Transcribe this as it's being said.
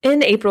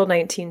In April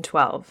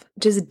 1912,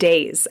 just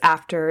days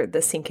after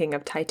the sinking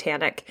of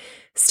Titanic,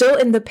 still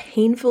in the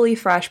painfully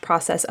fresh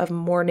process of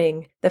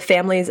mourning the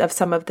families of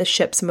some of the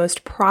ship's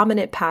most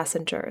prominent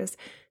passengers,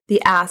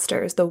 the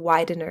Astors, the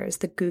Wideners,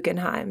 the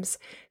Guggenheims,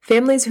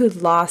 families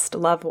who'd lost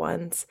loved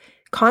ones,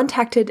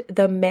 contacted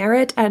the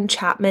Merritt and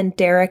Chapman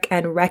Derrick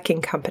and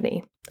Wrecking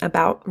Company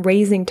about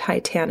raising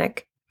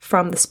Titanic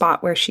from the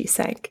spot where she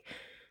sank,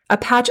 a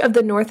patch of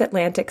the North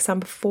Atlantic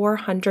some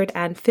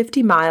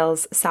 450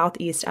 miles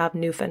southeast of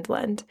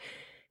Newfoundland.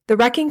 The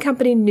Wrecking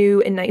Company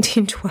knew in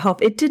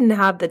 1912 it didn't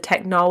have the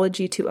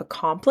technology to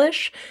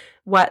accomplish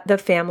what the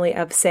family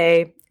of,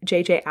 say,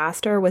 J.J.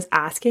 Astor was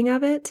asking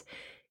of it,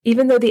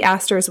 even though the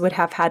Astors would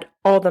have had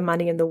all the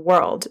money in the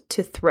world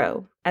to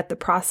throw at the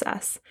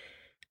process.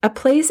 A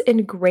place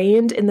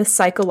ingrained in the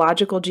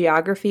psychological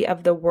geography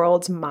of the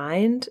world's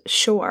mind,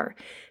 sure.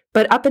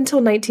 But up until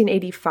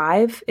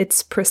 1985,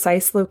 its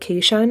precise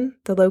location,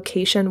 the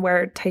location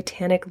where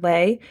Titanic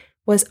lay,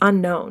 was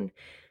unknown,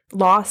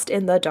 lost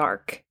in the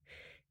dark.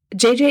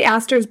 J.J.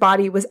 Astor's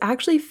body was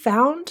actually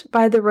found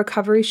by the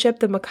recovery ship,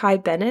 the Mackay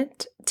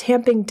Bennett,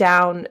 tamping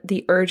down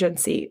the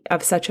urgency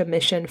of such a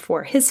mission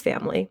for his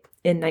family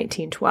in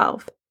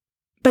 1912.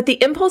 But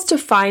the impulse to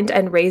find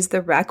and raise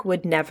the wreck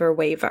would never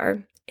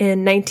waver.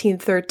 In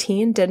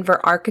 1913, Denver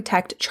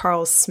architect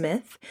Charles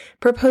Smith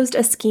proposed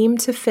a scheme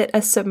to fit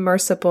a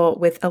submersible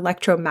with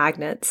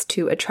electromagnets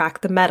to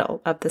attract the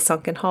metal of the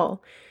sunken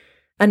hull.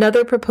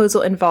 Another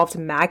proposal involved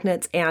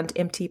magnets and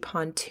empty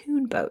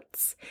pontoon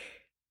boats.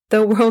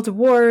 The World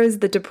Wars,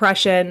 the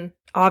Depression,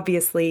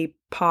 obviously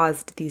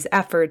paused these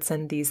efforts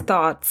and these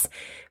thoughts,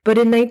 but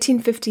in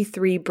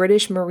 1953,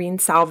 British marine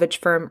salvage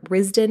firm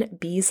Risdon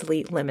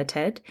Beasley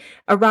Limited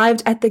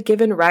arrived at the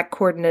given wreck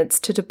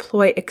coordinates to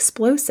deploy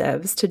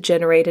explosives to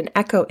generate an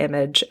echo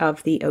image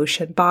of the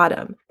ocean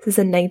bottom. This is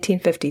in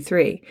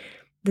 1953.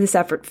 This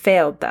effort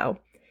failed, though.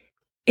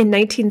 In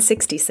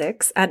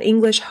 1966, an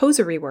English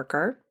hosiery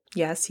worker,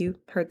 yes, you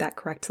heard that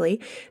correctly,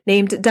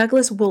 named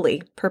Douglas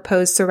Woolley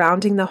proposed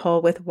surrounding the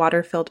hull with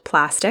water-filled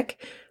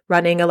plastic,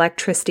 running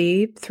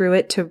electricity through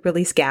it to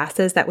release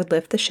gases that would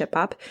lift the ship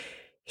up.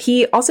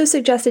 He also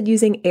suggested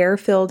using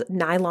air-filled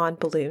nylon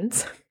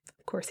balloons.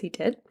 Of course he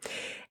did.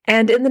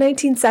 And in the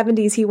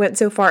 1970s, he went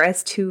so far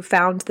as to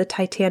found the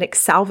Titanic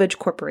Salvage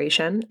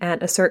Corporation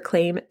and assert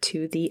claim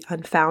to the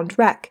unfound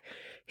wreck.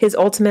 His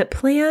ultimate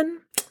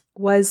plan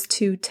was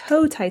to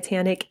tow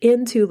Titanic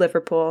into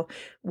Liverpool,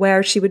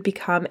 where she would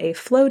become a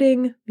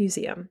floating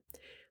museum.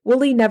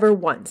 Woolley never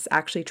once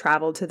actually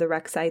traveled to the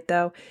wreck site,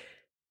 though.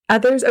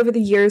 Others over the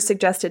years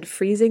suggested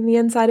freezing the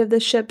inside of the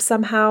ship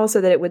somehow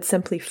so that it would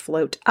simply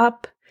float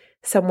up.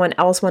 Someone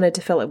else wanted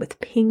to fill it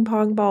with ping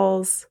pong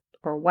balls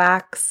or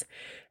wax.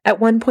 At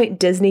one point,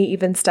 Disney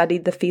even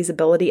studied the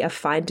feasibility of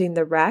finding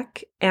the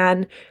wreck.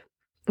 And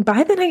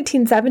by the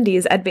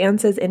 1970s,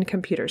 advances in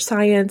computer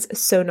science,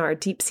 sonar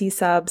deep sea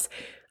subs,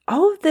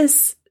 all of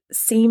this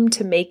seemed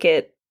to make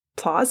it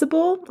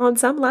plausible on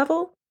some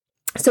level.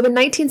 So in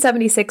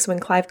 1976, when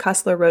Clive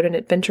Cussler wrote an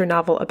adventure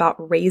novel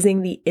about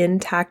raising the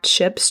intact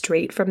ship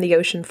straight from the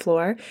ocean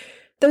floor,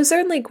 though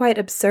certainly quite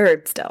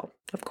absurd still,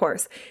 of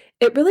course,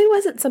 it really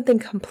wasn't something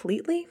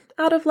completely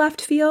out of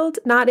left field,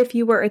 not if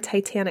you were a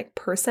Titanic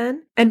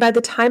person. And by the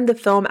time the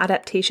film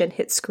adaptation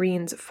hit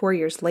screens 4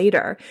 years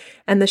later,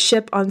 and the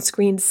ship on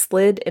screen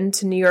slid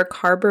into New York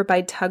Harbor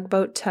by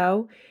tugboat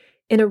tow,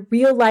 in a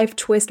real-life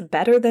twist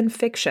better than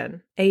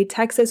fiction, a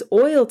Texas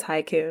oil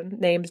tycoon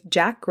named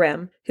Jack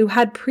Grimm, who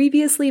had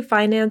previously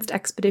financed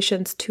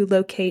expeditions to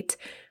locate,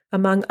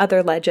 among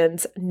other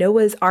legends,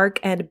 Noah's Ark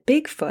and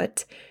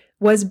Bigfoot,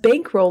 was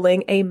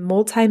bankrolling a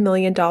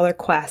multi-million-dollar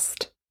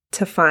quest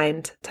to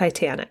find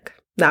Titanic.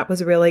 That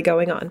was really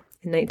going on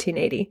in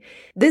 1980.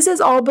 This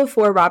is all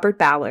before Robert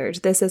Ballard.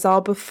 This is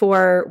all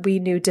before we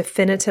knew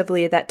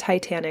definitively that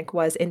Titanic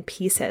was in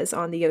pieces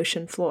on the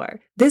ocean floor.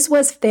 This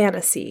was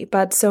fantasy,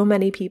 but so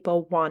many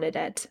people wanted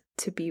it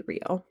to be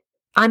real.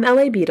 I'm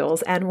L.A.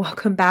 Beatles, and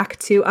welcome back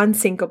to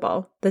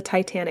Unsinkable, the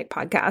Titanic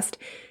podcast.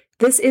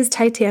 This is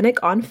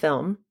Titanic on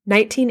film,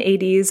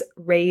 1980s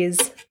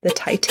Raise the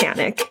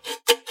Titanic.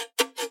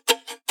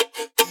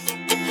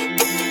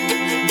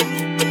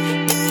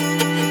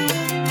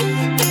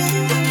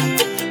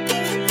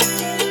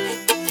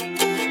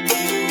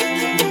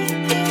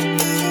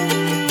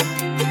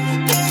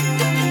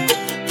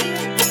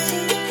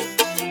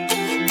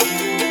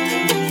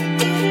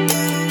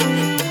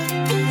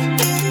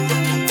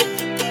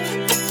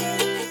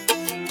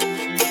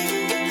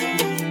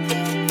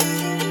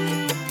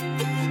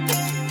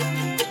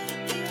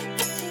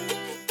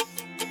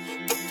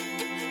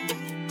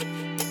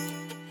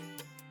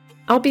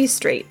 I'll be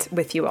straight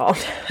with you all.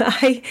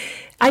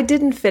 I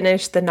didn't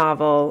finish the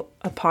novel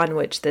upon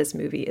which this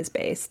movie is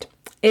based.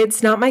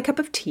 It's not my cup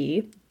of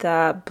tea,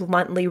 the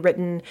bluntly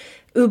written,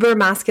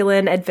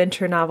 uber-masculine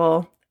adventure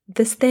novel.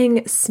 This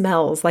thing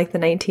smells like the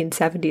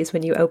 1970s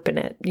when you open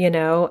it,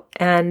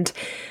 and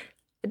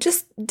it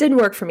just didn't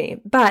work for me.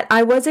 But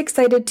I was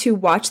excited to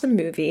watch the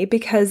movie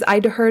because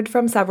I'd heard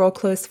from several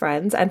close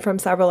friends and from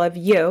several of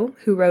you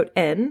who wrote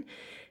in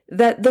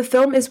that the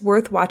film is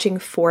worth watching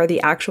for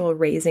the actual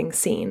raising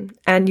scene.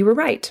 And you were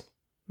right.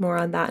 More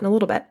on that in a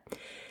little bit.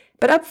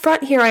 But up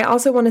front here, I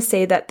also want to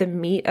say that the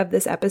meat of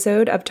this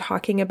episode of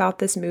talking about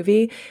this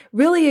movie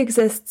really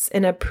exists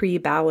in a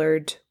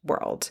pre-Ballard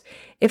world.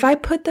 If I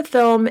put the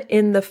film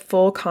in the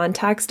full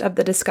context of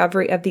the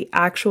discovery of the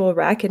actual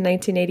wreck in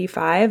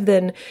 1985,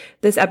 then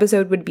this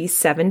episode would be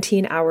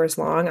 17 hours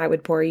long. I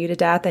would bore you to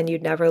death and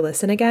you'd never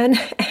listen again.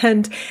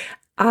 And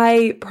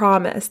I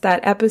promise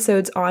that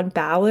episodes on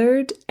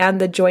Ballard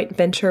and the joint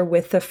venture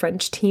with the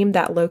French team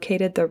that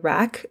located the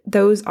wreck,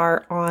 those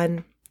are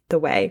on the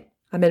way.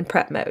 I'm in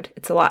prep mode.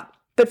 It's a lot.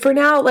 But for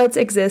now, let's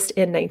exist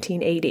in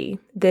 1980.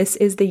 This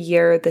is the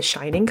year The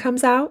Shining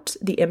comes out,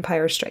 The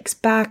Empire Strikes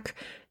Back,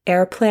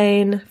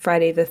 Airplane,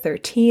 Friday the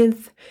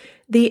 13th,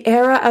 the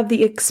era of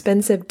the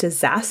expensive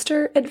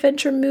disaster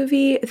adventure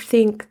movie.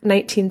 Think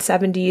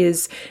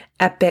 1970s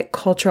epic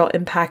cultural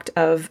impact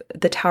of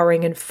The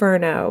Towering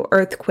Inferno,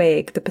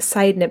 Earthquake, The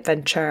Poseidon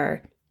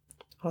Adventure,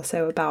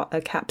 also about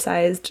a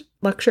capsized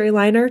luxury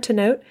liner to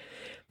note.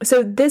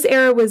 So this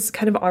era was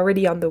kind of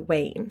already on the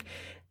wane.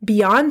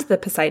 Beyond the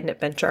Poseidon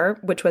Adventure,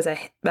 which was a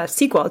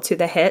sequel to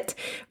the hit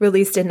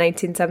released in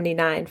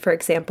 1979, for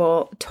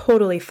example,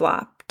 totally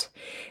flopped.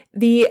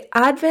 The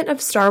advent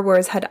of Star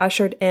Wars had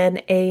ushered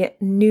in a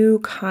new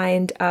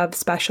kind of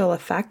special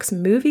effects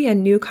movie, a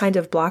new kind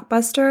of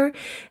blockbuster,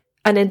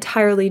 an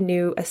entirely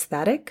new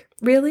aesthetic,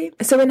 really.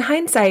 So in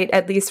hindsight,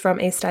 at least from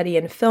a study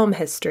in film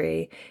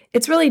history,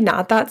 it's really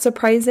not that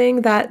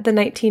surprising that the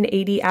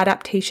 1980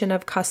 adaptation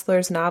of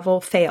Cussler's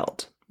novel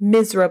failed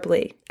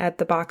miserably at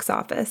the box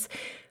office.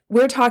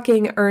 We're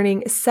talking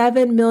earning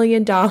 $7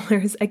 million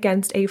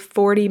against a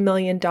 $40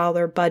 million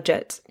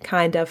budget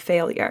kind of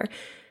failure.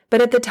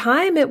 But at the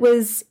time, it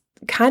was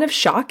kind of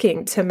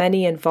shocking to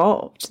many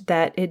involved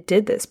that it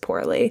did this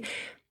poorly.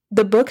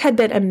 The book had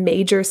been a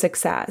major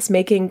success,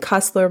 making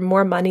Cussler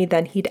more money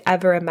than he'd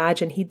ever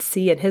imagined he'd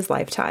see in his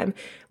lifetime.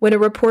 When a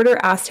reporter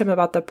asked him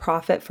about the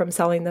profit from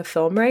selling the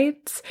film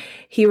rights,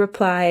 he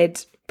replied,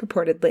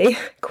 purportedly,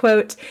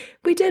 quote,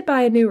 "We did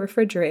buy a new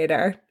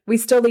refrigerator. We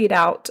still eat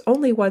out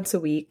only once a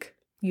week,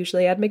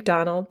 usually at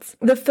McDonald's."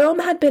 The film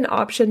had been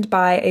optioned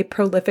by a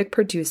prolific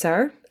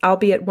producer,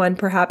 albeit one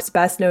perhaps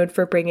best known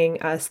for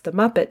bringing us The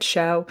Muppet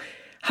Show.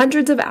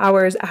 Hundreds of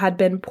hours had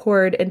been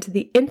poured into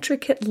the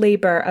intricate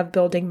labor of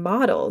building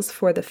models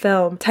for the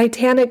film.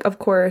 Titanic, of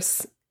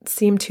course,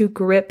 seemed to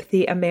grip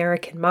the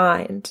American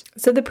mind.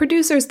 So the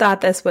producers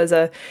thought this was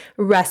a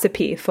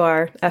recipe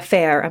for a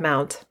fair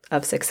amount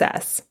of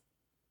success.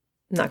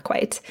 Not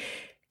quite.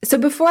 So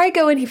before I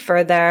go any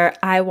further,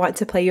 I want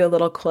to play you a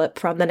little clip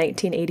from the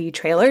 1980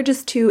 trailer,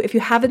 just to, if you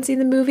haven't seen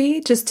the movie,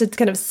 just to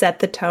kind of set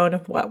the tone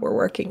of what we're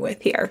working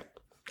with here.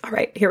 All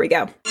right, here we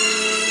go.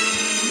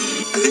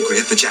 I think we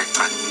hit the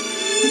jackpot.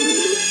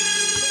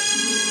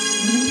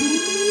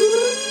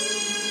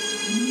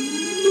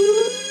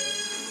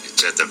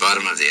 It's at the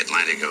bottom of the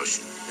Atlantic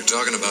Ocean. You're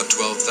talking about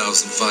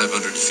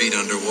 12,500 feet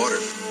underwater.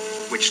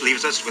 Which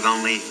leaves us with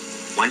only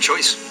one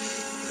choice.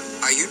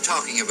 Are you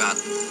talking about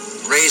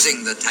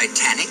raising the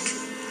Titanic?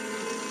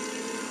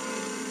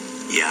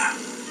 Yeah.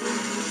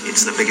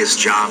 It's the biggest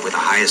job with the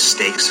highest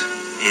stakes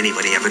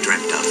anybody ever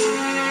dreamt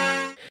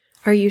of.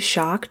 Are you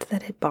shocked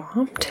that it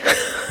bombed?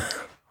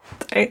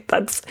 Right,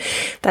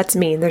 that's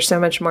mean. There's so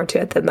much more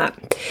to it than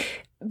that.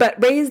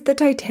 But Raise the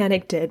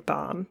Titanic did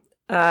bomb.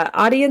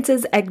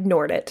 Audiences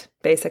ignored it,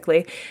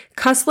 basically.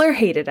 Cussler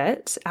hated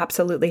it,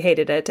 absolutely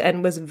hated it,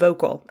 and was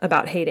vocal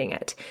about hating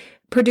it.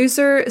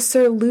 Producer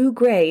Sir Lew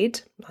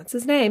Grade, that's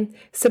his name,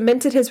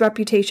 cemented his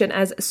reputation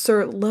as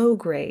Sir Low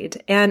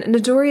Grade and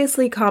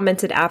notoriously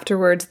commented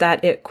afterwards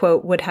that it,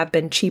 quote, would have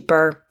been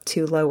cheaper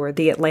to lower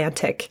the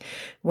Atlantic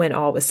when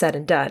all was said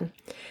and done.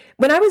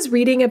 When I was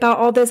reading about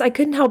all this, I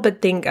couldn't help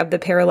but think of the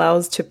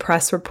parallels to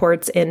press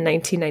reports in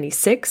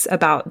 1996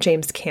 about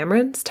James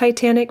Cameron's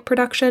Titanic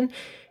production.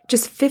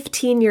 Just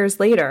 15 years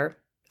later,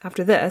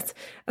 after this,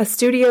 a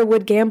studio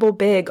would gamble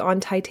big on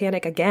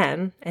Titanic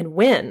again and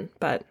win,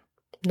 but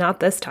not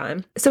this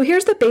time. So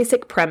here's the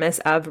basic premise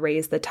of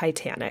Raise the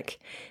Titanic.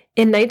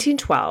 In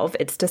 1912,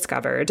 it's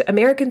discovered,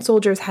 American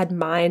soldiers had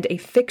mined a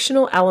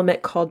fictional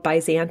element called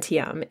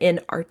Byzantium in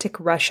Arctic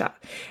Russia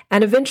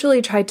and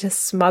eventually tried to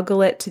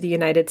smuggle it to the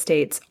United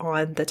States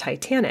on the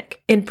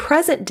Titanic. In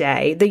present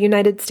day, the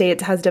United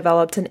States has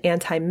developed an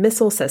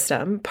anti-missile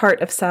system,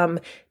 part of some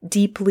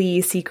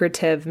deeply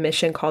secretive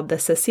mission called the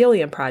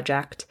Sicilian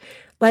Project,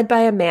 led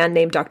by a man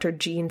named Dr.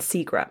 Gene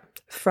Seagram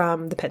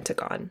from the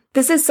Pentagon.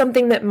 This is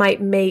something that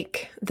might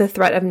make the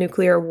threat of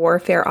nuclear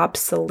warfare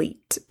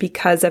obsolete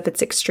because of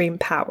its extreme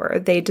power.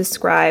 They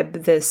describe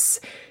this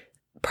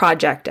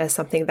project as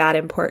something that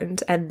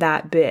important and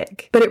that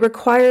big. But it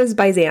requires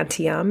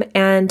Byzantium,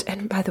 and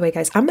by the way,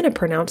 guys, I'm going to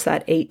pronounce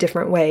that 8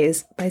 different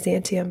ways.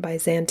 Byzantium.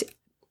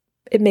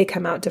 It may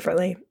come out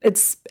differently.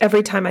 It's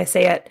every time I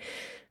say it,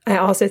 I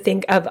also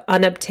think of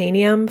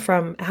unobtainium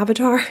from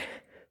Avatar.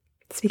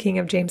 Speaking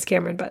of James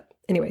Cameron, but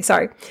anyway,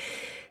 sorry.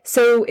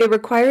 So it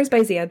requires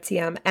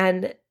Byzantium,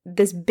 and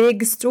this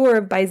big store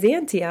of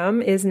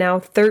Byzantium is now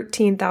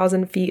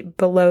 13,000 feet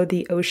below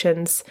the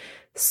ocean's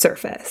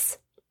surface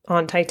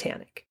on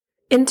Titanic.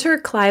 Enter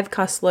Clive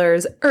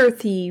Cussler's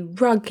earthy,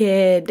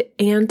 rugged,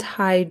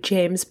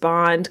 anti-James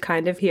Bond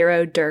kind of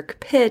hero, Dirk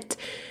Pitt,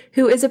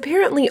 who is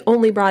apparently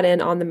only brought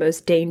in on the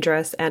most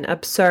dangerous and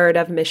absurd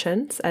of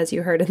missions, as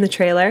you heard in the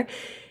trailer.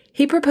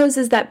 He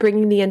proposes that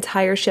bringing the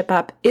entire ship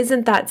up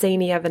isn't that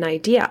zany of an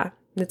idea.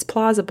 It's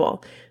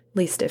plausible, at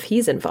least if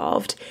he's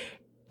involved.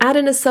 Add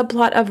in a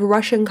subplot of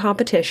Russian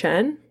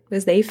competition,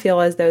 as they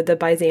feel as though the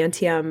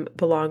Byzantium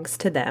belongs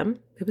to them.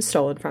 It was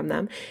stolen from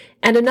them.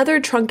 And another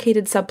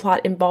truncated subplot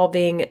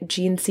involving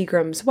Gene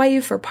Seagram's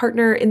wife or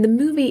partner. In the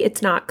movie,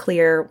 it's not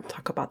clear. We'll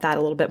talk about that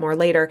a little bit more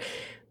later.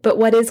 But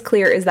what is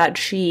clear is that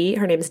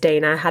her name's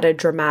Dana, had a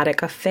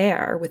dramatic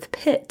affair with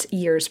Pitt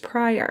years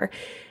prior.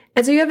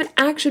 And so you have an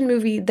action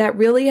movie that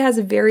really has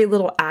very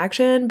little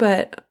action,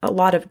 but a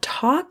lot of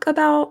talk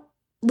about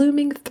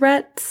looming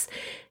threats.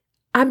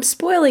 I'm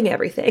spoiling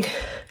everything.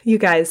 You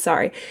guys,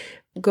 sorry.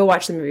 Go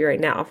watch the movie right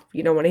now if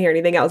you don't want to hear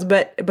anything else,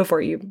 but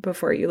before you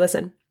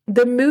listen.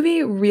 The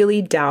movie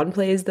really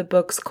downplays the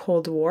book's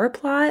Cold War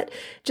plot,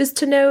 just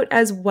to note,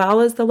 as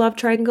well as the love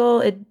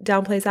triangle. It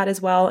downplays that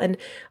as well. And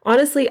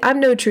honestly, I'm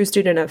no true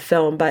student of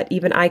film, but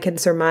even I can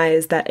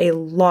surmise that a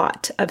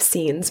lot of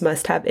scenes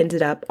must have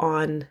ended up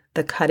on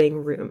the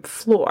cutting room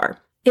floor.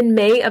 In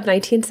May of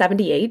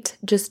 1978,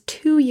 just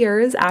 2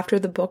 years after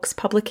the book's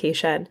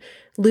publication,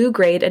 Lew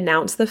Grade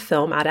announced the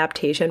film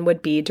adaptation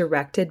would be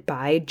directed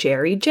by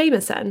Jerry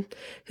Jameson,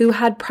 who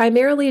had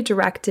primarily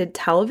directed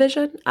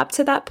television up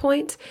to that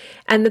point,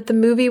 and that the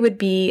movie would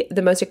be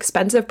the most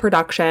expensive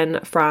production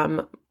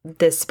from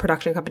this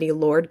production company,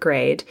 Lord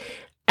Grade,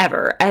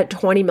 ever, at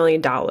 $20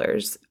 million,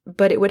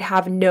 but it would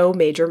have no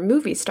major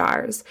movie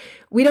stars.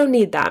 "We don't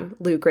need them,"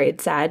 Lew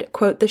Grade said.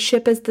 Quote, "The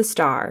ship is the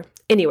star.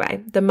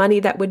 Anyway, the money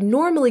that would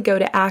normally go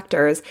to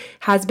actors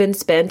has been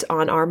spent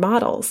on our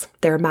models.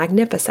 They're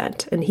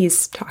magnificent." And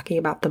he's talking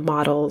about the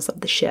models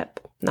of the ship,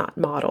 not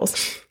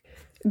models.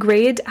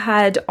 Grade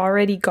had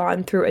already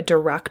gone through a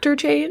director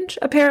change,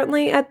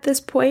 apparently, at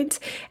this point,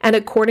 and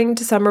according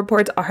to some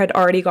reports, had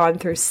already gone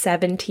through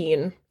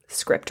 17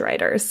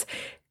 scriptwriters.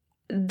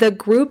 The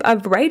group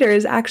of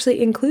writers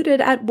actually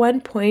included at one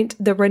point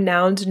the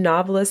renowned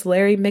novelist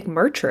Larry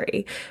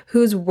McMurtry,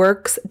 whose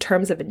works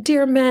Terms of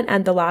Endearment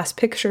and The Last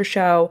Picture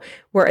Show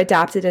were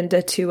adapted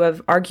into two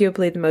of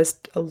arguably the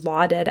most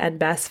lauded and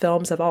best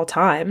films of all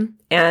time.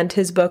 And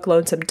his book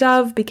Lonesome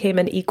Dove became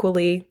an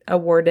equally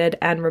awarded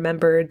and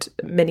remembered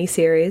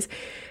miniseries.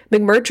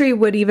 McMurtry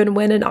would even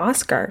win an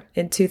Oscar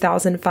in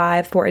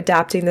 2005 for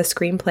adapting the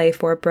screenplay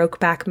for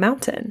Brokeback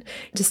Mountain.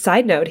 Just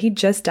side note, he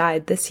just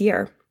died this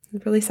year.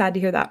 Really sad to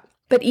hear that.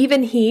 But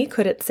even he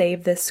couldn't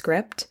save this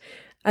script.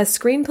 A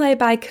screenplay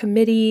by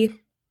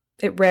committee,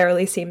 it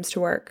rarely seems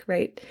to work,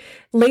 right?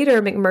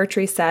 Later,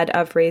 McMurtry said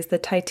of Raise the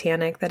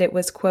Titanic that it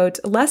was, quote,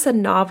 "less a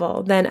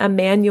novel than a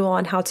manual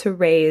on how to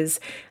raise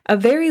a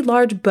very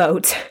large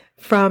boat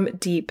from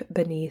deep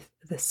beneath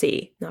the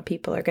sea." Now,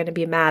 people are going to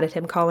be mad at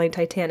him calling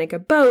Titanic a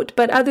boat,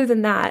 but other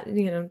than that,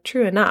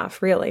 true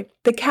enough, really.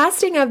 The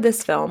casting of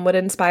this film would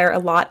inspire a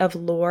lot of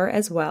lore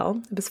as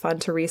well. It was fun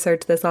to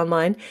research this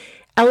online.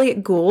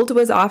 Elliot Gould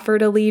was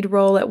offered a lead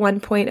role at one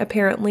point,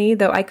 apparently,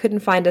 though I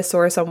couldn't find a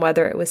source on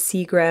whether it was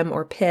Seagram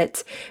or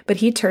Pitt, but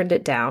he turned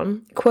it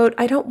down. Quote,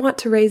 "I don't want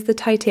to raise the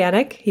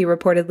Titanic," he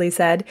reportedly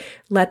said.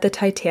 "Let the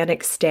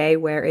Titanic stay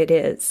where it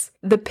is."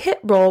 The Pitt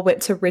role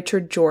went to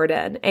Richard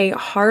Jordan, a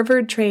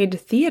Harvard-trained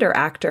theater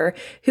actor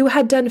who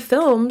had done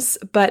films,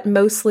 but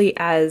mostly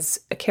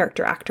as a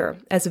character actor,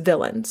 as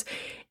villains.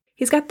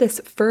 He's got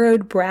this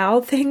furrowed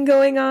brow thing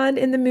going on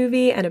in the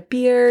movie and a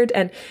beard,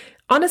 and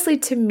honestly,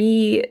 to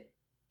me,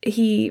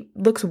 he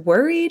looks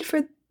worried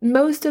for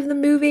most of the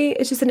movie.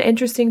 It's just an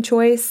interesting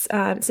choice.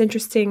 It's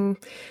interesting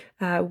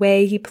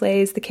way he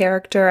plays the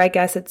character. I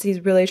guess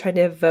he's really trying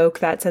to evoke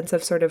that sense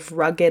of sort of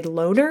rugged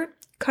loner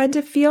kind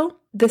of feel.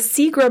 The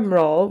Seagram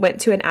role went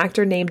to an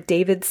actor named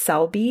David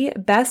Selby,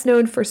 best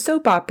known for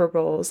soap opera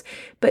roles.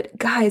 But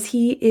guys,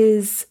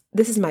 this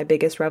is my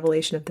biggest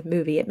revelation of the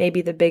movie. It may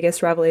be the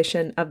biggest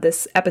revelation of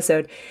this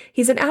episode.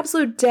 He's an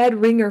absolute dead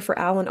ringer for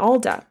Alan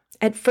Alda.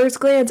 At first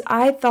glance,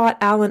 I thought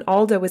Alan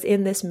Alda was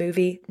in this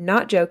movie.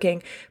 Not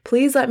joking.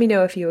 Please let me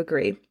know if you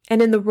agree.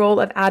 And in the role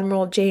of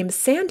Admiral James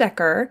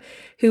Sandecker,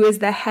 who is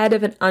the head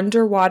of an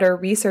underwater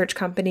research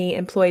company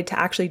employed to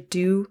actually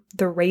do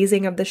the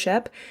raising of the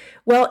ship,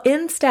 well,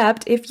 in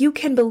stepped, if you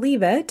can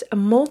believe it, a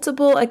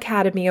multiple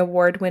Academy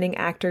Award-winning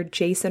actor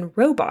Jason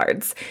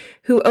Robards,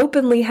 who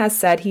openly has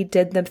said he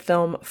did the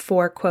film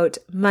for, quote,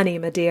 "money,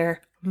 my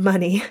dear,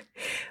 money."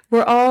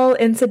 We're all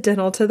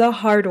incidental to the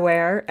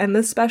hardware and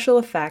the special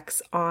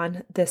effects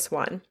on this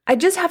one. I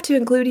just have to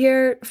include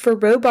here, for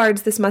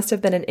Robards, this must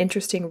have been an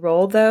interesting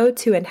role, though,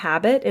 to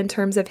inhabit in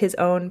terms of his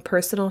own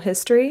personal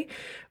history.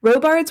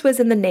 Robards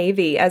was in the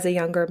Navy as a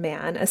younger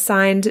man,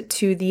 assigned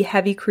to the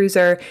heavy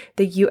cruiser,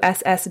 the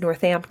USS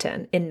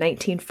Northampton, in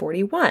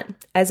 1941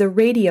 as a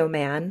radio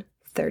man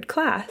third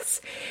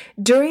class.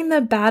 During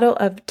the Battle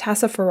of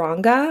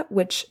Tassafaronga,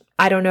 which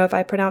I don't know if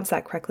I pronounced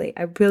that correctly,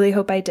 I really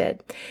hope I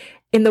did,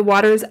 in the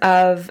waters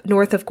of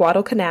north of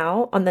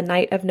Guadalcanal on the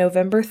night of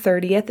November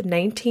 30th,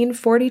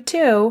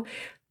 1942,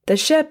 the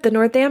ship, the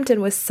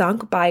Northampton, was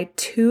sunk by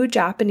 2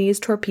 Japanese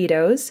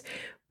torpedoes.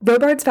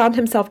 Robards found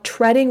himself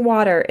treading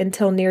water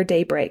until near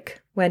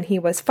daybreak, when he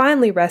was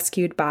finally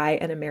rescued by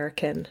an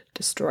American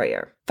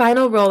destroyer.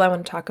 Final role I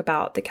want to talk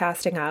about the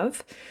casting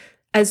of.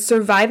 As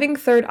surviving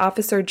third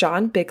officer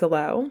John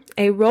Bigelow,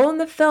 a role in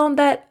the film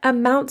that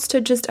amounts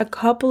to just a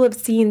couple of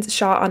scenes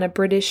shot on a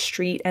British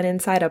street and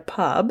inside a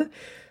pub,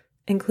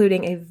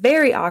 including a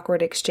very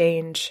awkward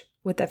exchange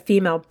with a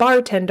female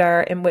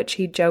bartender in which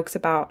he jokes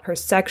about her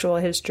sexual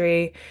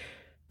history.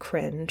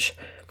 Cringe.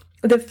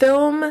 The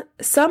film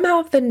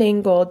somehow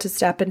finagled to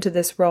step into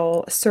this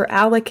role Sir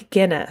Alec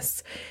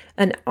Guinness,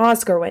 an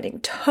Oscar-winning,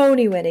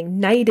 Tony-winning,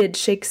 knighted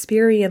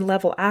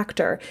Shakespearean-level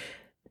actor,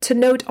 to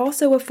note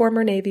also a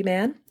former Navy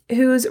man,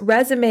 whose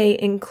resume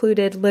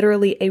included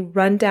literally a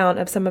rundown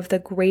of some of the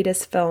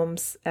greatest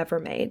films ever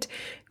made.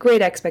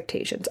 Great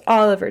Expectations,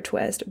 Oliver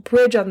Twist,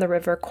 Bridge on the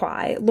River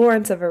Kwai,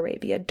 Lawrence of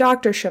Arabia,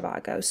 Dr.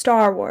 Zhivago,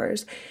 Star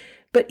Wars.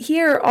 But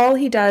here, all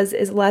he does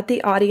is let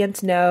the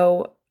audience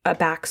know a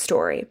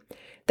backstory.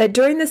 That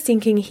during the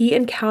sinking, he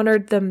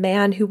encountered the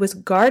man who was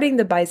guarding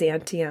the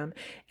Byzantium,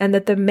 and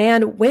that the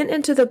man went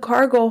into the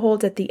cargo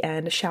hold at the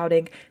end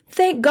shouting,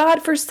 "Thank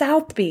God for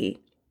Southby!"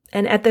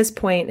 And at this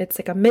point, it's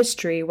like a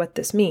mystery what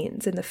this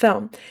means in the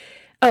film.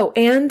 Oh,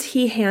 and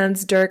he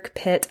hands Dirk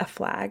Pitt a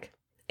flag,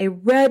 a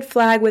red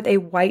flag with a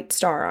white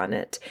star on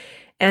it.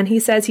 And he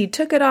says he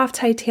took it off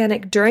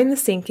Titanic during the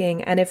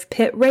sinking, and if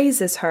Pitt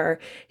raises her,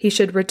 he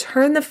should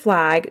return the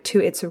flag to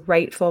its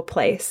rightful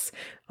place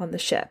on the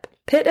ship.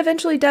 Pitt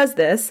eventually does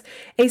this,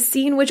 a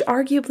scene which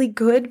arguably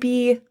could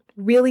be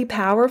really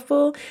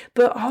powerful,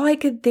 but all I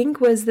could think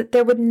was that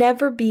there would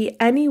never be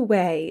any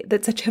way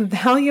that such a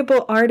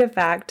valuable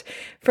artifact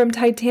from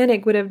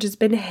Titanic would have just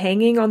been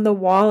hanging on the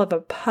wall of a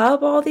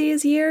pub all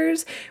these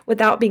years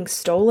without being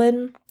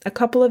stolen a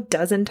couple of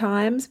dozen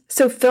times.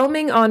 So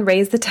filming on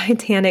Raise the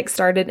Titanic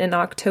started in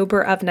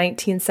October of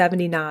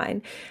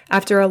 1979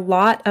 after a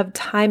lot of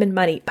time and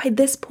money. By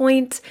this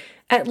point,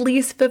 at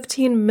least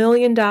 $15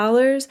 million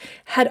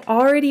had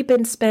already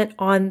been spent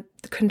on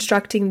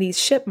constructing these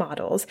ship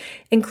models,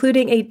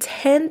 including a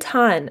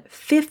 10-ton,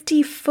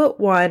 50-foot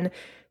one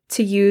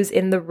to use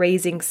in the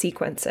raising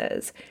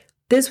sequences.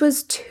 This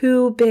was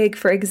too big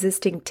for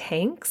existing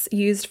tanks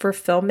used for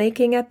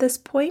filmmaking at this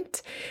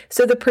point,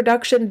 so the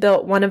production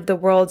built one of the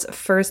world's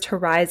first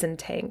Horizon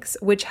tanks,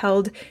 which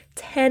held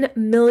 10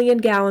 million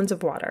gallons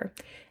of water,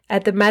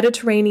 at the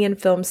Mediterranean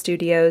Film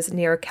Studios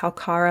near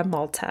Calcara,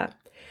 Malta.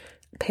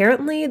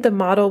 Apparently, the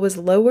model was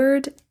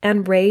lowered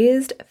and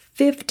raised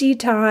 50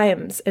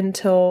 times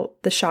until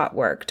the shot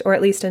worked, or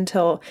at least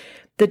until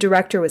the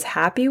director was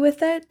happy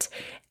with it.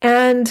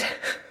 And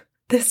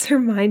this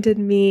reminded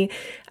me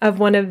of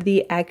one of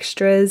the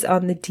extras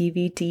on the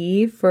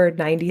DVD for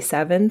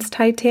 97's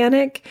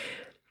Titanic.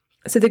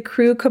 So the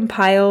crew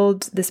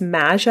compiled this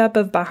mashup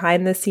of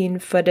behind-the-scene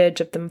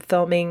footage of them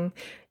filming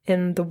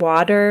in the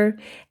water,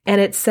 and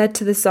it's set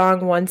to the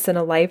song Once in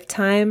a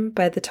Lifetime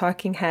by the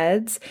Talking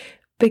Heads,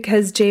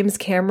 because James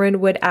Cameron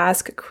would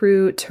ask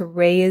crew to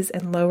raise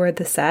and lower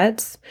the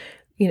sets.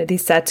 You know,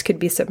 these sets could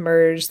be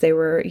submerged. They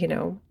were,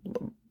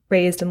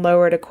 raised and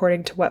lowered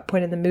according to what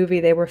point in the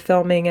movie they were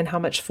filming and how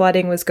much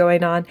flooding was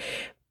going on.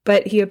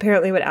 But he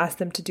apparently would ask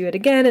them to do it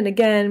again and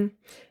again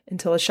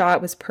until a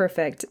shot was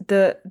perfect.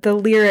 The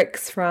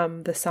lyrics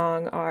from the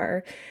song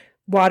are,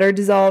 "Water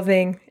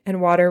dissolving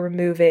and water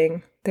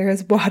removing. There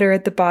is water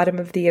at the bottom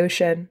of the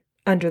ocean.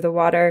 Under the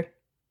water.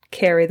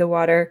 Carry the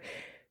water.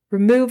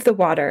 Remove the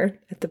water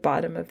at the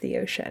bottom of the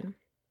ocean."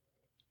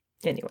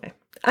 Anyway,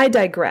 I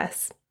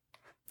digress.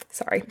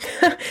 Sorry.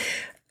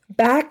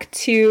 Back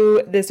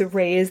to this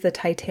Raise the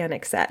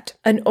Titanic set.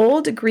 An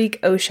old Greek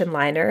ocean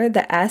liner,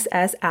 the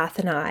SS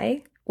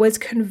Athenae, was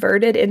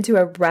converted into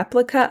a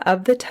replica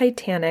of the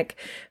Titanic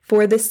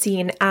for the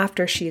scene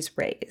after she's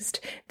raised.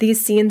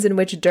 These scenes in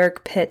which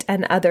Dirk Pitt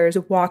and others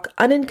walk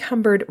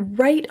unencumbered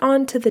right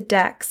onto the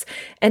decks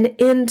and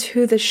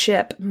into the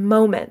ship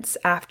moments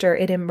after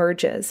it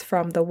emerges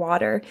from the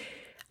water.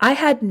 I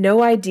had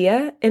no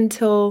idea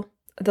until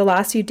the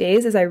last few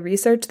days as I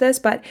researched this,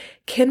 but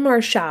Ken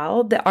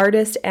Marshall, the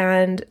artist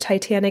and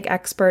Titanic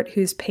expert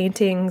whose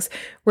paintings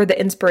were the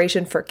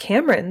inspiration for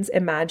Cameron's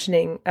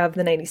imagining of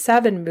the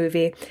 97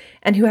 movie,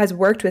 and who has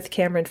worked with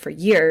Cameron for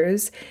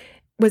years,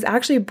 was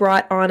actually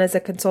brought on as a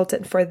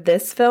consultant for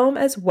this film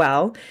as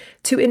well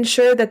to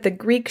ensure that the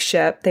Greek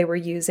ship they were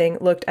using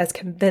looked as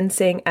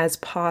convincing as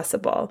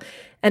possible,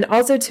 and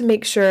also to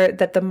make sure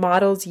that the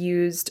models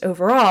used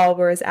overall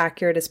were as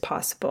accurate as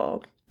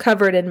possible.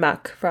 Covered in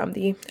muck from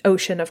the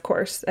ocean, of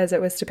course, as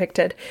it was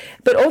depicted.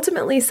 But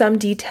ultimately, some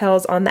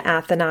details on the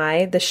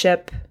Athenae, the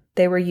ship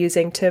they were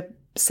using to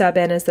sub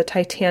in as the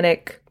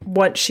Titanic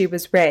once she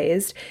was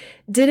raised,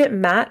 didn't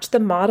match the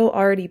model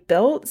already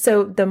built,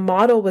 so the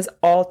model was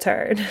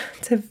altered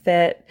to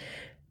fit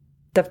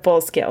the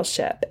full-scale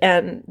ship.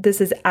 And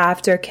this is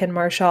after Ken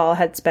Marshall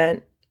had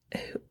spent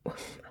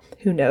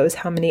who knows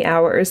how many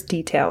hours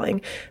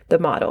detailing the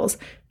models.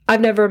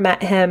 I've never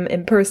met him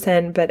in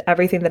person, but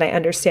everything that I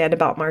understand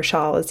about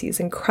Marshall is he's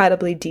an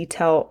incredibly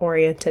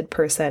detail-oriented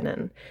person,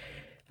 and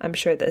I'm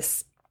sure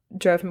this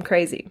drove him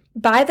crazy.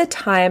 By the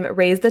time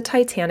Raise the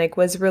Titanic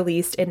was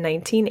released in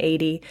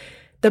 1980,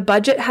 the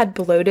budget had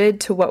bloated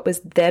to what was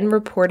then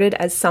reported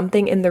as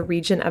something in the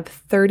region of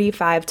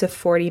 $35 to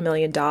 $40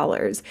 million.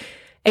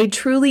 A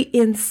truly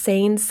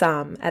insane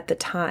sum at the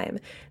time.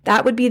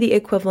 That would be the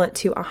equivalent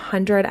to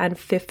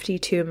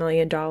 $152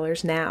 million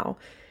now.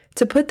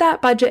 To put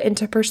that budget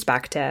into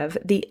perspective,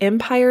 The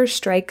Empire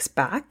Strikes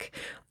Back,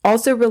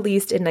 also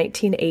released in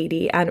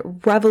 1980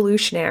 and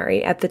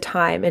revolutionary at the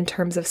time in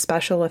terms of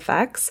special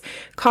effects,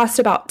 cost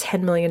about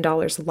 $10 million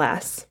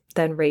less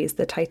than Raise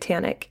the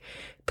Titanic.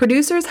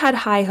 Producers had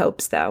high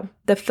hopes, though.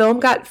 The film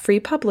got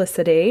free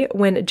publicity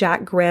when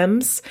Jack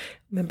Grimm's,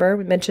 remember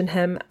we mentioned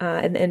him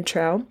in the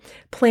intro,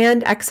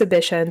 planned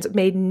exhibitions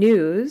made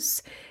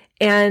news,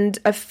 and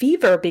a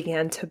fever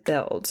began to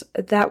build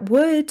that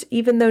would,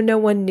 even though no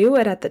one knew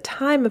it at the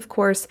time, of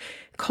course,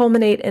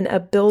 culminate in a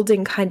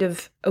building kind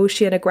of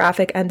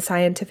oceanographic and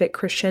scientific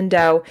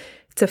crescendo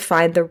to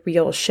find the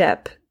real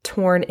ship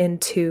torn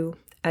into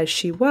as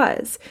she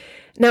was.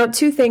 Now,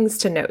 two things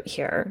to note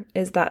here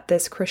is that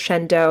this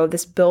crescendo,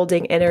 this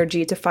building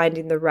energy to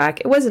finding the wreck,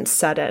 it wasn't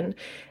sudden.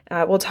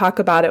 We'll talk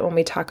about it when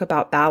we talk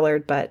about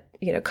Ballard, but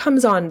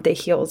comes on the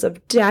heels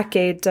of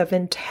decades of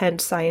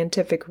intense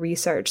scientific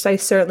research. So I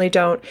certainly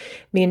don't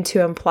mean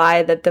to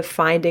imply that the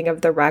finding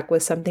of the wreck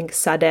was something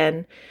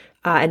sudden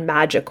and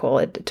magical.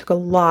 It took a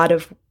lot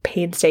of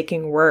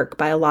painstaking work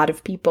by a lot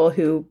of people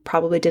who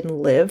probably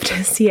didn't live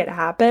to see it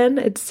happen.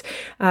 It's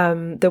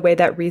the way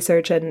that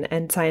research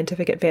and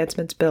scientific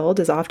advancements build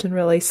is often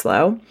really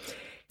slow.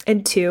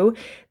 And two,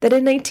 that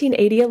in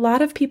 1980, a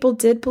lot of people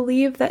did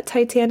believe that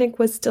Titanic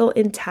was still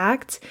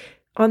intact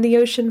on the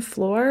ocean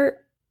floor,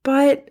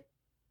 but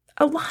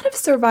a lot of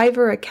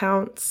survivor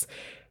accounts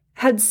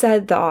had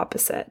said the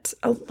opposite.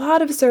 A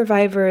lot of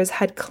survivors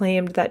had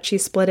claimed that she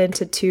split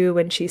into two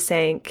when she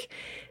sank.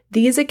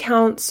 These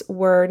accounts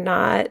were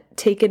not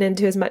taken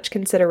into as much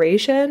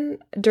consideration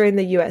during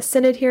the U.S.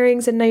 Senate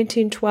hearings in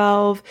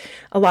 1912.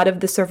 A lot of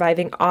the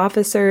surviving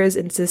officers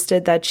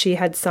insisted that she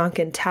had sunk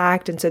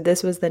intact, and so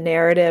this was the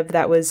narrative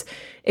that was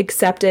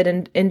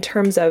accepted in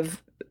terms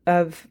of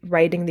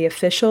writing the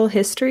official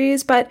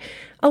histories, but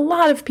a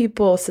lot of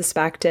people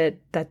suspected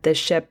that this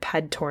ship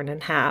had torn in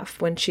half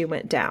when she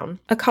went down.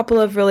 A couple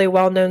of really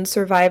well-known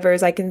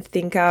survivors I can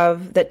think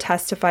of that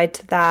testified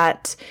to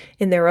that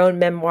in their own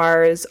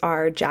memoirs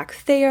are Jack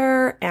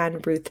Thayer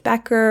and Ruth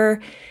Becker,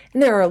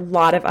 and there are a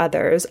lot of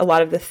others. A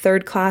lot of the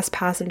third-class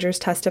passengers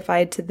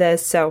testified to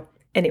this, so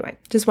anyway,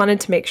 just wanted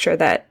to make sure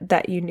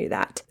that you knew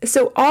that.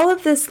 So all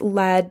of this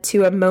led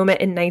to a moment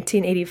in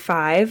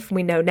 1985,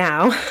 we know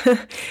now,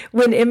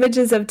 when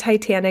images of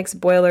Titanic's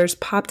boilers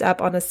popped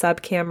up on a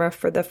sub-camera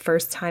for the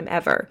first time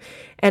ever.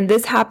 And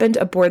this happened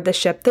aboard the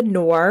ship the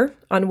Nore,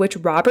 on which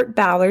Robert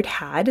Ballard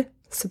had,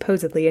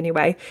 supposedly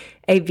anyway,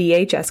 a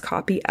VHS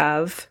copy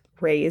of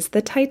Raise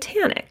the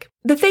Titanic.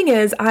 The thing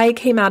is, I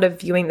came out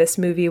of viewing this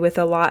movie with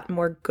a lot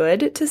more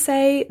good to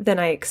say than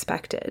I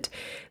expected.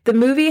 The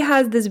movie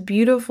has this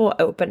beautiful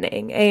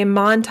opening, a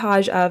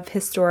montage of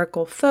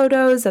historical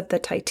photos of the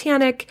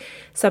Titanic,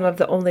 some of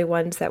the only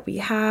ones that we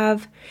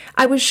have.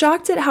 I was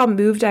shocked at how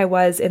moved I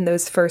was in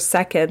those first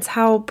seconds,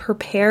 how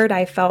prepared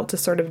I felt to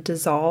sort of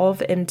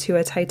dissolve into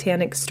a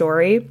Titanic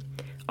story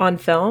on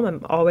film.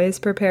 I'm always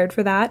prepared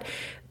for that.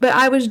 But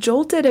I was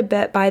jolted a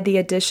bit by the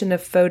addition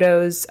of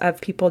photos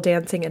of people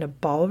dancing in a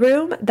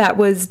ballroom that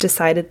was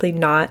decidedly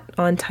not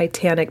on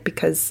Titanic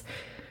because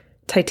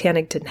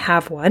Titanic didn't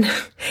have one.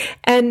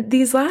 And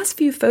these last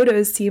few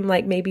photos seem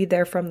like maybe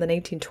they're from the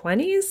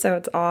 1920s, so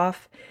it's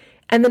off.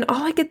 And then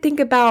all I could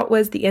think about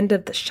was the end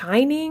of The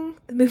Shining,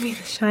 the movie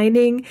The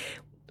Shining,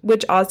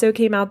 which also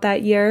came out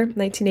that year,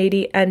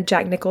 1980, and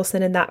Jack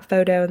Nicholson in that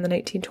photo in the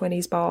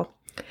 1920s ball.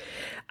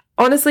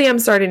 Honestly, I'm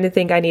starting to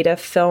think I need a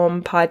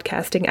film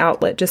podcasting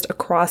outlet just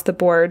across the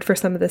board for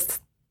some of this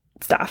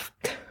stuff.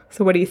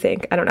 So what do you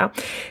think? I don't know.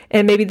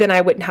 And maybe then I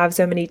wouldn't have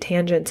so many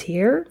tangents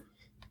here.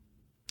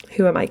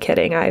 Who am I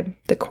kidding? I'm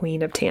the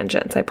queen of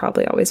tangents. I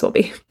probably always will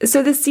be.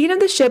 So the scene of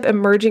the ship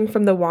emerging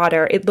from the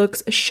water, it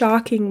looks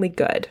shockingly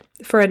good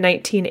for a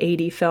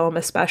 1980 film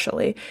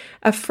especially.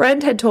 A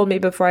friend had told me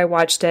before I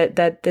watched it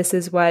that this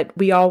is what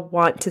we all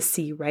want to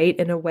see, right?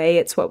 In a way,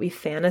 it's what we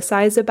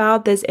fantasize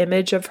about, this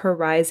image of her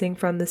rising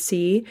from the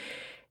sea.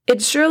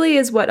 It surely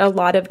is what a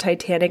lot of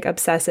Titanic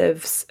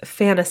obsessives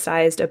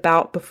fantasized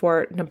about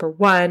before, number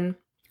one,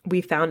 we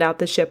found out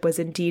the ship was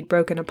indeed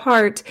broken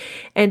apart,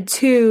 and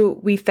two,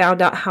 we found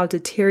out how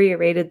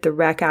deteriorated the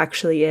wreck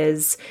actually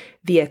is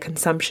via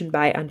consumption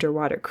by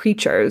underwater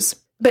creatures.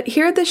 But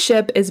here the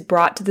ship is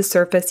brought to the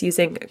surface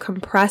using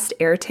compressed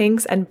air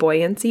tanks and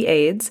buoyancy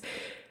aids,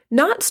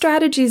 not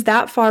strategies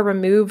that far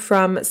removed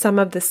from some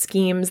of the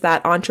schemes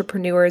that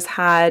entrepreneurs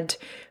had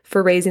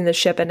for raising the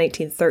ship in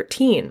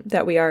 1913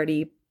 that we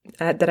already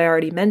that I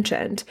already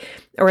mentioned,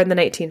 or in the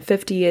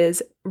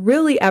 1950s,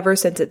 really ever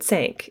since it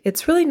sank.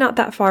 It's really not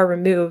that far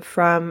removed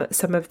from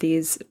some of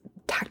these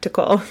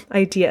tactical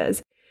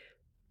ideas.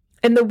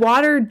 And the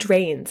water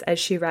drains as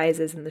she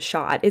rises in the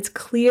shot. It's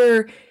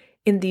clear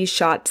in these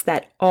shots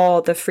that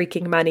all the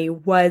freaking money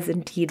was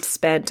indeed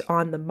spent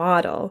on the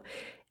model.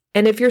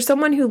 And if you're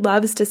someone who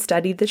loves to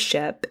study the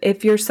ship,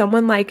 if you're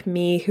someone like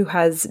me who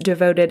has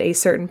devoted a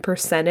certain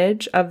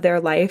percentage of their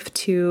life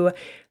to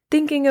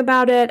thinking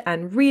about it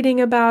and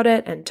reading about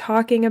it and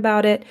talking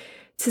about it,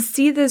 to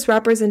see this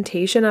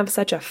representation of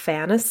such a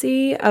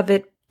fantasy of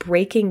it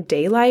breaking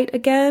daylight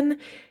again,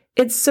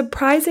 it's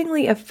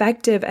surprisingly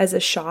effective as a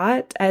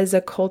shot, as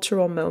a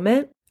cultural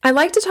moment. I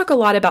like to talk a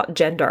lot about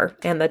gender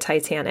and the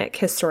Titanic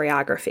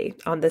historiography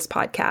on this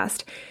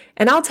podcast.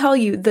 And I'll tell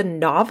you, the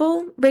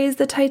novel Raise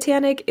the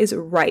Titanic is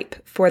ripe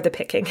for the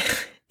picking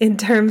in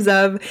terms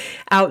of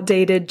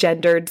outdated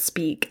gendered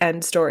speak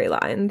and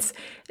storylines.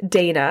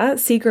 Dana,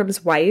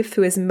 Seagram's wife,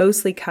 who is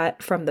mostly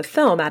cut from the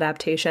film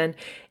adaptation,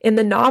 in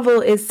the novel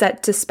is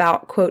set to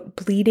spout, quote,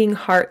 bleeding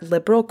heart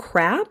liberal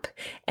crap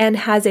and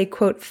has a,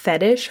 quote,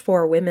 fetish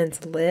for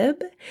women's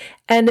lib,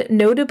 and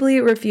notably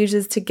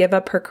refuses to give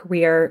up her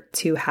career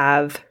to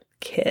have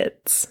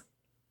kids.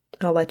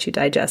 I'll let you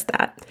digest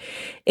that.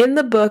 In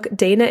the book,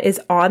 Dana is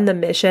on the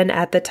mission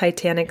at the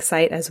Titanic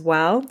site as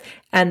well,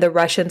 and the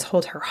Russians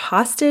hold her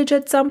hostage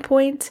at some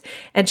point,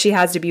 and she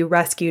has to be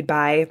rescued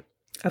by,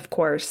 of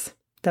course,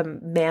 the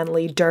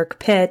manly Dirk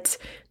Pitt,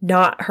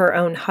 not her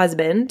own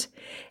husband.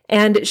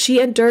 And she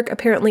and Dirk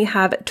apparently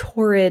have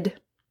torrid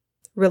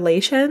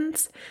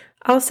relations,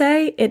 I'll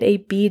say, in a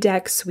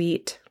B-deck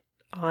suite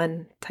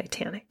on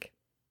Titanic.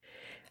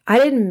 I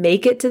didn't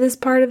make it to this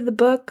part of the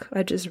book.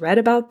 I just read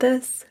about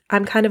this.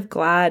 I'm kind of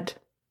glad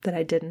that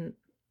I didn't.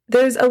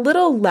 There's a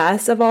little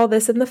less of all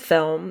this in the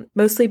film,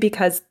 mostly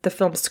because the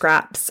film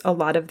scraps a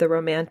lot of the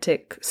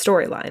romantic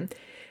storyline.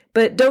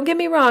 But don't get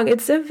me wrong,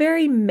 it's a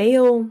very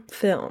male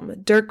film.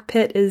 Dirk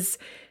Pitt is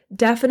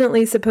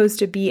definitely supposed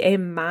to be a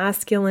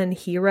masculine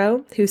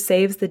hero who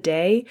saves the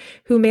day,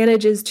 who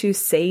manages to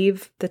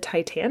save the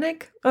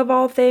Titanic, of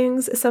all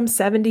things, some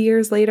 70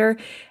 years later.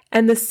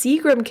 And the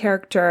Seagram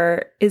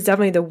character is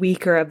definitely the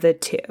weaker of the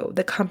two,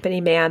 the company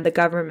man, the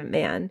government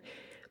man.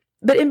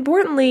 But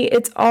importantly,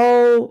 it's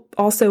all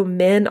also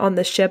men on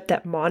the ship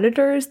that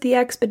monitors the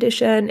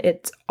expedition.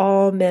 It's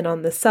all men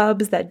on the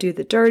subs that do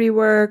the dirty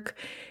work.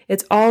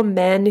 It's all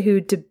men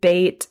who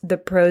debate the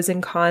pros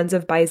and cons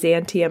of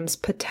Byzantium's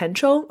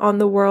potential on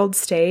the world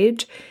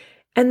stage.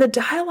 And the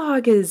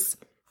dialogue is...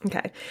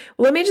 Okay,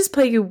 well, let me just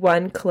play you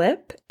one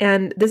clip.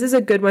 And this is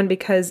a good one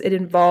because it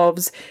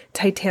involves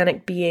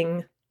Titanic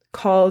being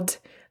called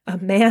a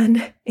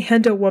man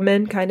and a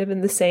woman kind of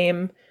in the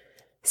same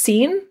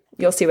scene.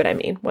 You'll see what I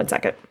mean. 1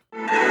 second.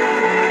 Isn't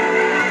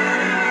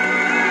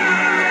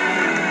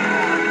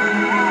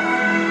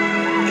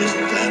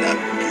that a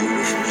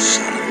beautiful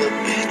son of a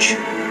bitch?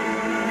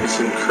 It's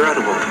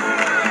incredible.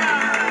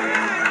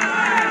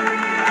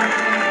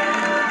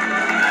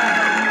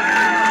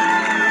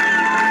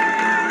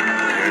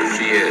 There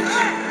she is.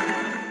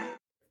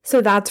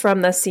 So that's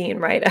from the scene,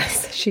 right?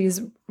 As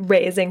she's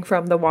raising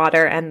from the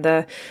water and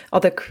all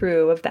the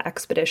crew of the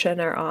expedition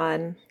are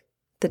on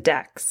the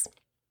decks.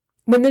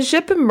 When the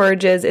ship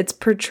emerges, it's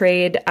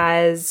portrayed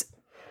as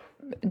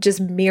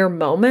just mere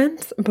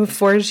moments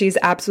before she's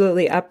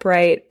absolutely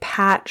upright,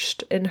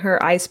 patched in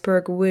her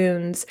iceberg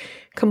wounds,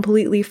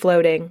 completely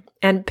floating.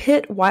 And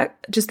Pitt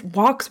just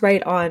walks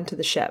right on to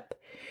the ship.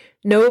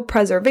 No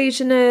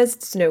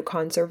preservationists, no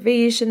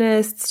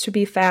conservationists to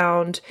be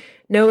found,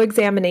 no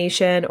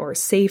examination or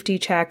safety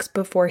checks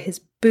before his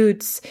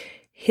boots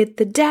hit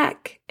the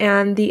deck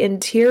and the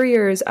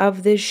interiors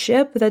of this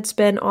ship that's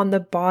been on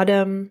the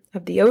bottom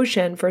of the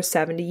ocean for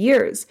 70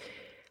 years.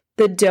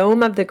 The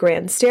dome of the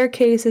grand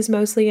staircase is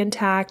mostly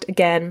intact.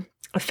 Again,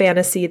 a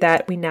fantasy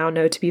that we now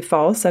know to be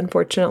false.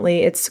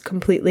 Unfortunately, it's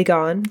completely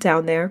gone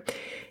down there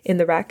in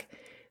the wreck.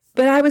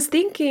 But I was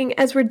thinking,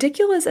 as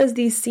ridiculous as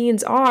these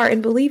scenes are,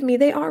 and believe me,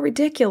 they are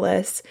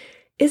ridiculous,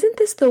 isn't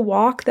this the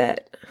walk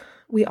that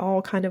we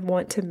all kind of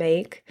want to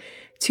make?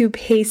 To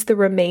pace the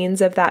remains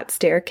of that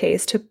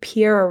staircase, to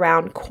peer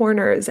around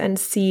corners and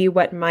see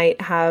what might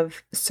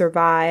have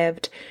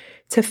survived,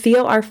 to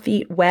feel our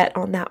feet wet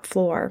on that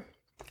floor.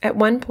 At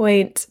one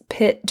point,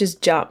 Pitt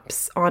just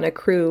jumps on a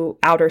crew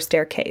outer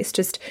staircase,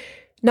 just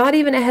not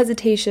even a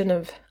hesitation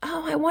of,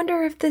 oh, I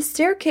wonder if this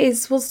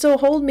staircase will still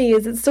hold me.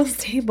 Is it still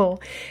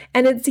stable?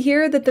 And it's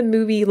here that the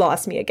movie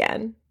lost me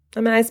again. I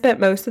mean, I spent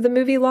most of the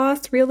movie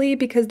lost, really,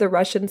 because the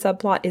Russian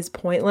subplot is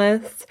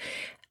pointless.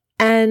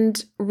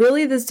 And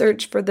really, the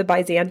search for the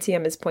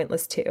Byzantium is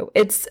pointless, too.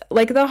 It's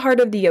like the heart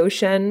of the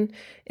ocean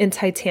in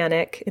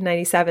Titanic, in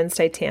 97's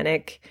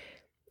Titanic.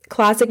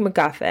 Classic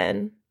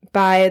MacGuffin.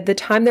 By the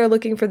time they're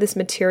looking for this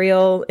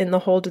material in the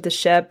hold of the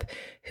ship,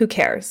 who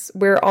cares?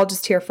 We're all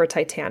just here for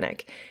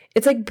Titanic.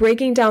 It's like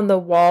breaking down the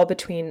wall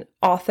between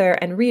author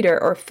and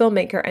reader or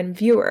filmmaker and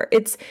viewer.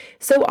 It's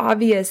so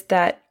obvious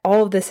that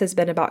all of this has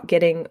been about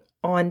getting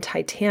on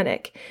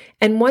Titanic.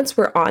 And once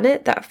we're on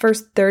it, that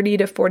first 30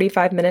 to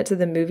 45 minutes of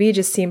the movie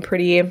just seemed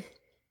pretty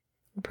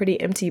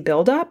empty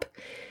buildup.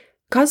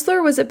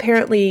 Cussler was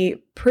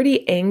apparently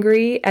pretty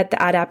angry at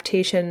the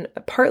adaptation,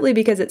 partly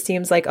because it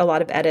seems like a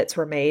lot of edits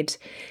were made.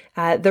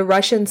 The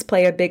Russians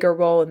play a bigger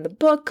role in the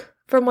book,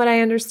 from what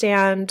I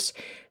understand,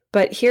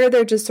 but here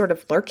they're just sort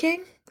of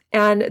lurking.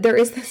 And there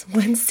is this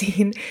one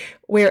scene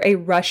where a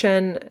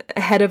Russian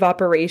head of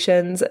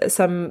operations,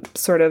 some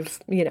sort of,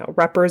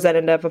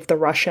 representative of the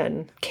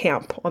Russian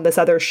camp on this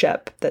other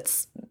ship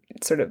that's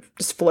sort of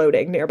just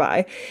floating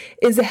nearby,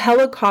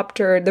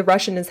 the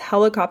Russian is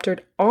helicoptered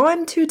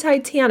onto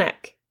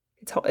Titanic.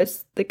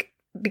 It's like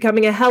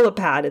becoming a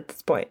helipad at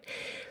this point,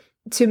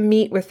 to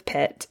meet with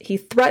Pitt. He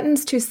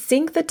threatens to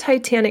sink the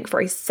Titanic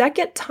for a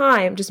second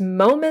time, just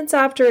moments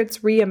after it's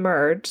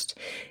reemerged,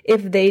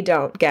 if they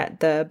don't get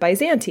the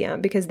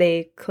Byzantium, because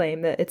they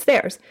claim that it's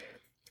theirs.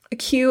 A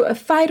queue of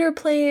fighter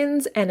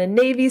planes and a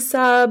Navy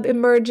sub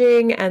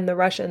emerging, and the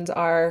Russians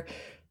are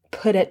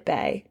put at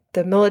bay.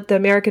 The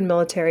American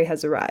military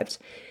has arrived.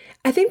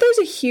 I think there's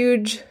a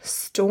huge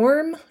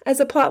storm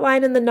as a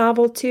plotline in the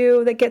novel,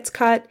 too, that gets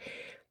cut.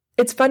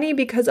 It's funny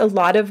because a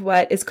lot of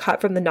what is cut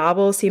from the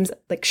novel seems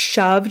like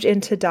shoved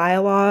into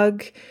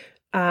dialogue.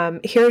 I'll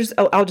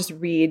just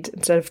read,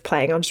 instead of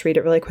playing, I'll just read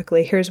it really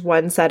quickly. Here's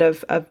one set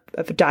of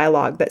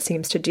dialogue that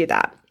seems to do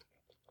that.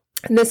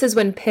 And this is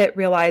when Pitt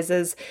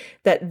realizes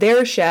that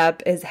their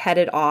ship is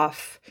headed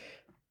off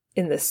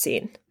in this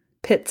scene.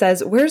 Pitt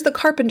says, "Where's the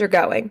carpenter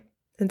going?"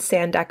 And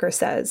Sandecker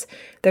says,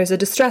 "There's a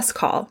distress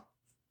call."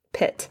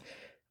 Pitt,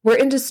 "We're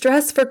in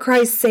distress, for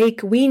Christ's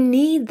sake. We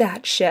need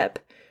that ship."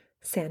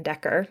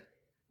 Sandecker,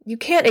 "You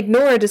can't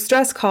ignore a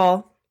distress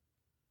call."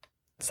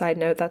 Side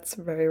note, that's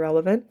very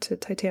relevant to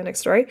Titanic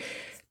story.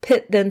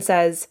 Pitt then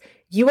says,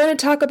 "You want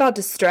to talk about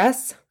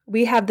distress?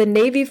 We have the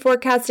Navy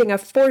forecasting a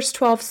force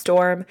 12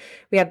 storm.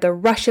 We have the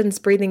Russians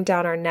breathing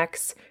down our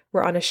necks.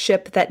 We're on a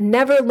ship that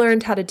never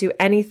learned how to do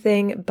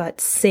anything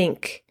but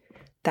sink.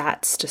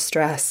 That's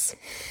distress."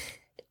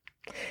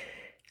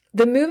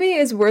 The movie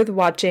is worth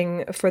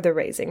watching for the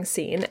raising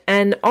scene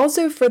and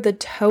also for the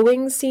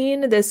towing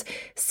scene, this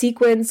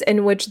sequence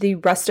in which the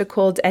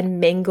rusticled and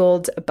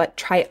mangled but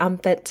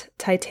triumphant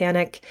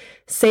Titanic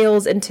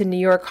sails into New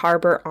York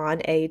Harbor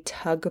on a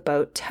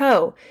tugboat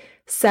tow,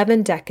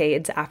 7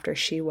 decades after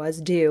she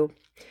was due,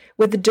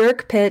 with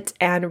Dirk Pitt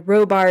and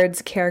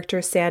Robards'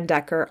 character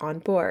Sandecker on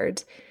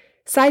board.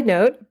 Side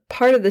note,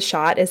 part of the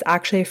shot is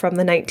actually from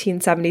the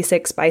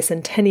 1976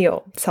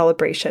 bicentennial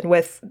celebration,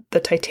 with the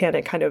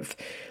Titanic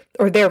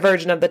or their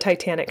version of the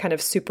Titanic kind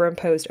of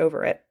superimposed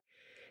over it.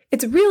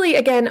 It's really,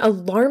 again,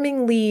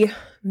 alarmingly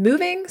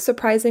moving,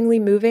 surprisingly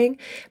moving,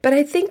 but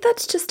I think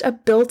that's just a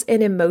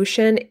built-in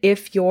emotion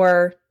if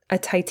you're a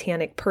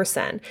Titanic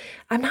person.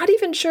 I'm not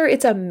even sure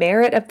it's a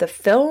merit of the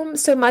film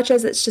so much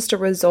as it's just a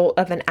result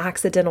of an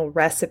accidental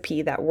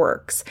recipe that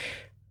works.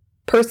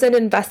 Person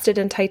invested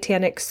in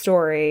Titanic's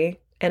story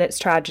and its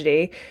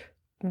tragedy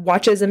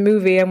watches a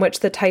movie in which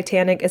the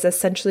Titanic is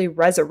essentially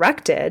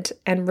resurrected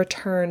and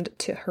returned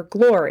to her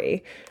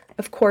glory.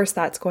 Of course,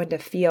 that's going to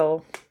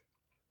feel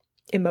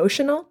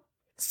emotional.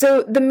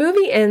 So the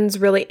movie ends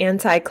really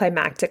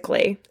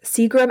anticlimactically.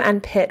 Seagram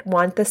and Pitt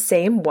want the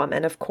same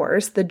woman, of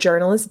course, the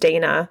journalist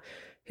Dana,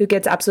 who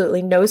gets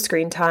absolutely no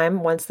screen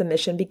time once the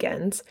mission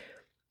begins.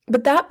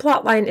 But that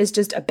plotline is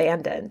just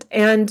abandoned.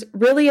 And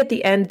really at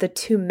the end, the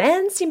two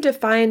men seem to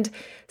find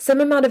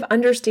some amount of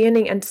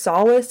understanding and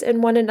solace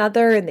in one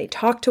another, and they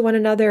talk to one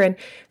another. And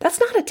that's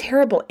not a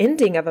terrible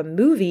ending of a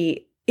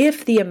movie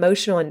if the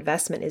emotional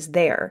investment is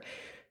there.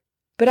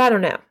 But I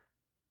don't know.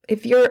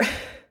 If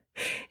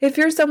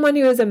you're someone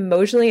who is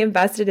emotionally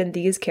invested in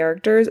these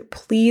characters,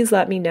 please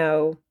let me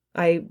know.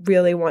 I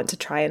really want to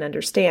try and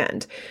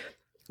understand.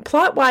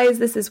 Plot-wise,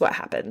 this is what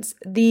happens.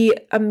 The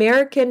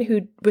American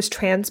who was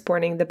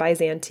transporting the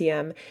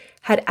Byzantium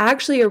had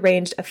actually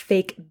arranged a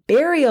fake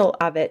burial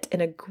of it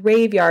in a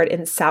graveyard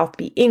in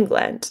Southby,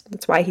 England.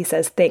 That's why he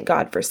says, "Thank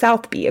God for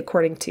Southby,"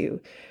 according to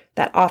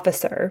that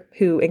officer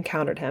who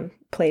encountered him,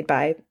 played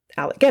by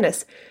Alec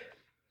Guinness.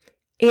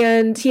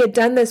 And he had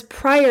done this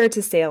prior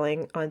to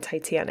sailing on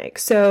Titanic.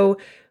 So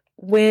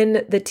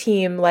when the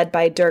team led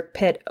by Dirk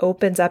Pitt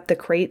opens up the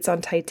crates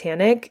on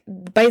Titanic,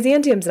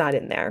 Byzantium's not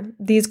in there.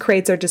 These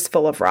crates are just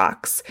full of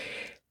rocks.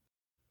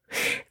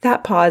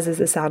 That pause is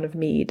the sound of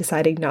me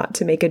deciding not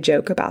to make a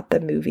joke about the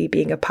movie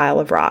being a pile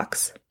of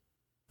rocks.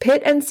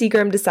 Pitt and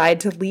Seagram decide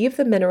to leave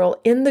the mineral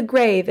in the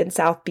grave in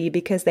Southby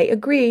because they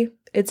agree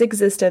its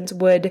existence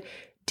would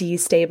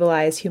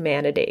destabilize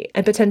humanity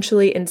and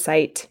potentially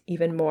incite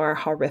even more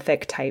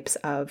horrific types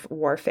of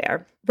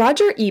warfare.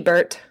 Roger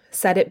Ebert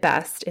said it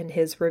best in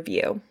his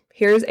review.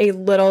 Here's a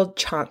little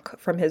chunk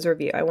from his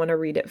review. I want to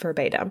read it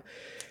verbatim.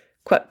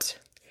 Quote,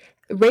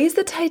 "Raise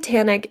the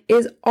Titanic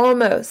is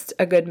almost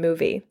a good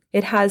movie.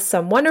 It has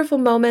some wonderful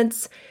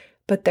moments,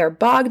 but they're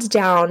bogged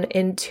down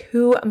in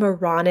 2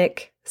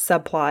 moronic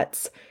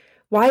subplots.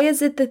 Why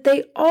is it that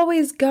they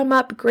always gum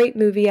up great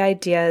movie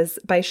ideas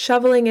by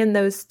shoveling in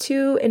those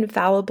 2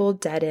 infallible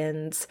dead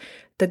ends,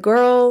 The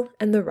Girl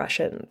and the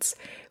Russians.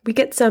 We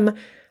get some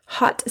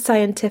hot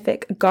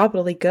scientific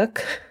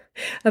gobbledygook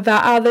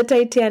about how the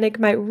Titanic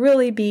might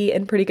really be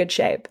in pretty good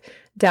shape,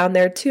 down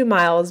there 2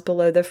 miles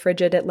below the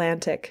frigid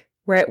Atlantic,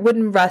 where it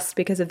wouldn't rust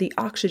because of the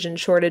oxygen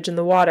shortage in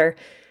the water.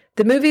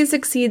 The movie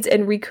succeeds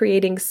in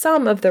recreating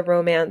some of the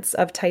romance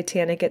of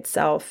Titanic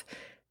itself.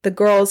 The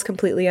Girl is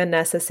completely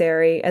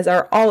unnecessary, as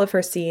are all of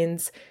her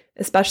scenes,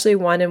 especially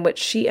one in which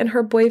she and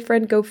her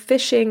boyfriend go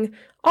fishing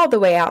all the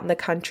way out in the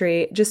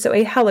country just so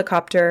a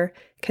helicopter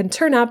can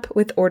turn up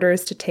with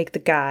orders to take the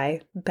guy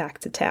back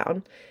to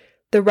town.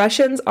 The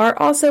Russians are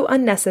also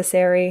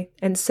unnecessary,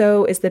 and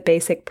so is the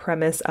basic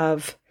premise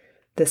of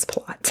this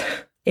plot.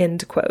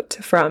 End quote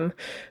from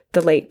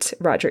the late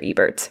Roger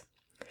Ebert.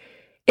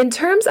 In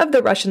terms of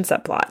the Russian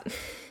subplot,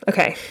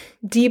 okay,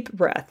 deep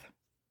breath.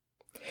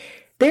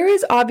 There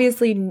is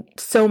obviously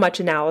so much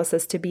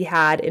analysis to be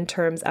had in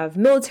terms of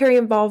military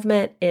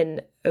involvement in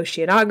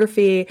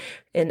oceanography,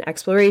 in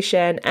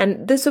exploration,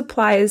 and this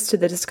applies to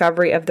the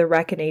discovery of the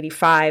wreck in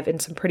 85 in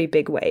some pretty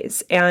big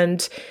ways,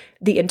 and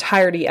the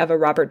entirety of a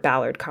Robert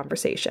Ballard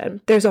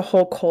conversation. There's a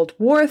whole Cold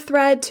War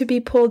thread to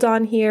be pulled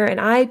on here, and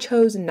I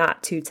chose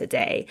not to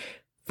today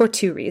for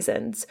 2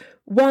 reasons.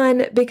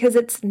 One, because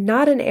it's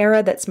not an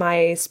era that's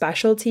my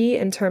specialty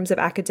in terms of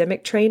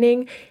academic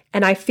training,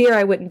 and I fear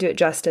I wouldn't do it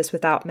justice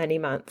without many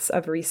months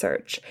of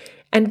research.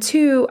 And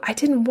 2, I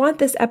didn't want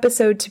this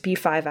episode to be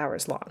 5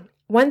 hours long.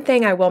 One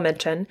thing I will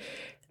mention,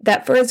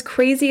 that for as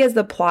crazy as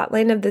the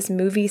plotline of this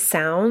movie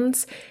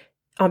sounds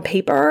on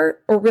paper,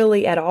 or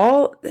really at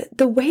all,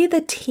 the way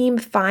the team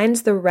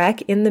finds the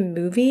wreck in the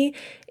movie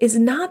is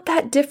not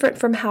that different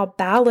from how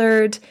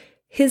Ballard,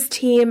 his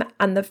team,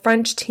 and the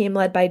French team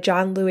led by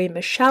Jean-Louis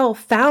Michel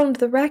found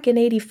the wreck in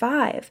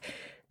 85.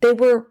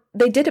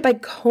 They did it by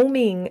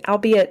combing,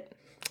 albeit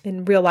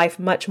in real life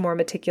much more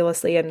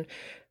meticulously and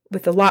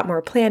with a lot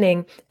more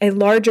planning, a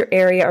larger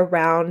area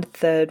around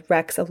the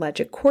wreck's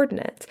alleged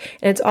coordinates.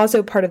 And it's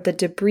also part of the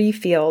debris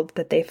field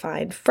that they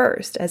find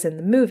first, as in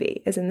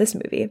this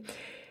movie.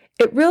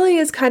 It really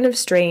is kind of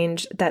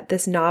strange that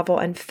this novel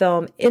and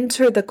film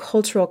enter the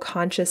cultural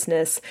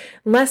consciousness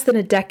less than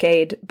a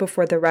decade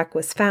before the wreck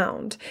was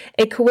found,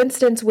 a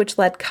coincidence which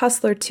led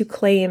Cussler to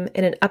claim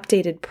in an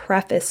updated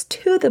preface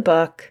to the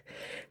book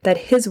that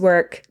his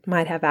work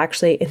might have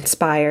actually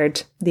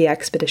inspired the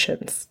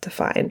expeditions to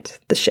find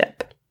the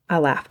ship. I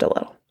laughed a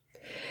little.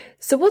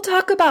 So we'll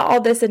talk about all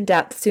this in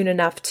depth soon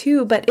enough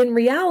too, but in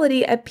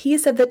reality, a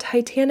piece of the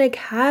Titanic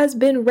has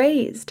been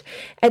raised.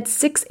 At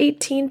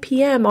 6:18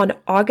 p.m. on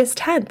August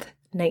 10th,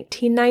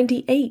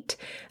 1998,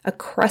 a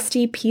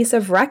crusty piece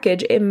of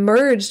wreckage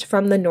emerged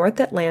from the North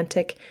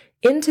Atlantic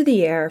into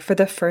the air for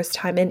the first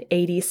time in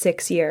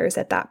 86 years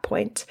at that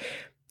point.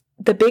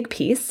 The big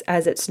piece,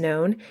 as it's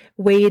known,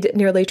 weighed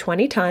nearly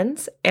 20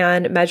 tons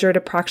and measured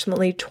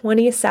approximately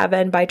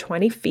 27 by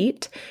 20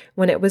 feet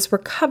when it was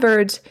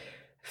recovered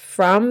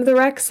from the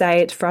wreck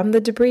site, from the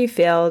debris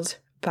field,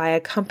 by a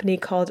company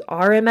called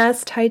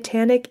RMS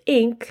Titanic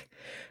Inc.,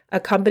 a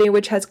company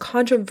which has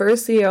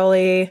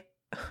controversially,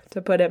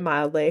 to put it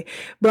mildly,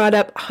 brought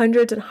up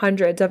hundreds and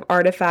hundreds of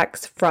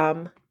artifacts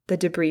from the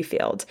debris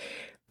field.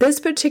 This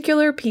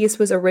particular piece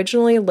was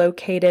originally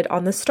located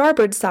on the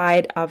starboard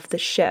side of the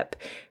ship,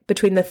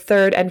 between the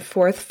third and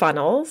fourth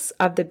funnels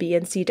of the B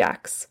and C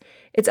decks.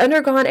 It's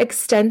undergone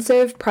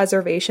extensive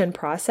preservation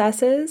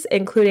processes,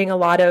 including a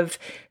lot of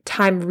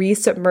time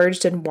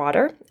resubmerged in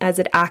water as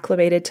it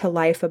acclimated to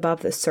life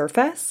above the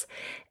surface,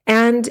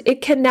 and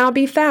it can now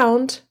be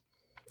found,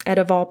 at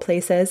of all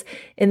places,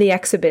 in the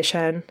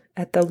exhibition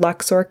at the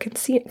Luxor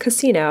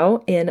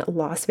Casino in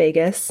Las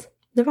Vegas,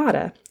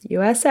 Nevada,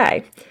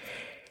 USA.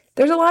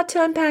 There's a lot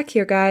to unpack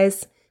here,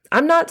 guys.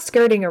 I'm not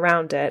skirting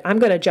around it. I'm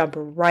going to jump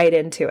right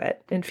into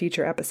it in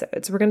future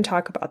episodes. We're going to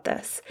talk about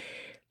this.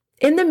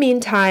 In the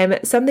meantime,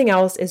 something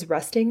else is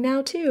rusting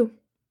now too.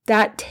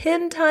 That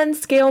 10-ton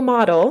scale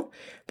model,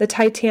 the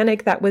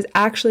Titanic that was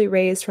actually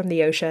raised from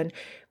the ocean,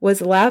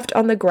 was left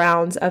on the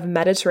grounds of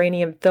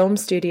Mediterranean Film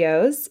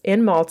Studios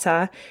in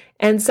Malta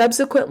and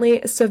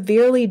subsequently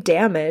severely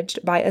damaged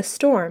by a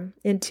storm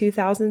in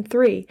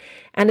 2003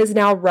 and is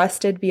now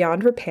rusted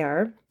beyond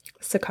repair,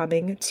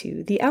 succumbing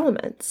to the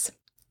elements.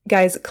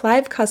 Guys,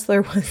 Clive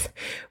Cussler was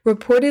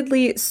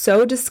reportedly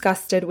so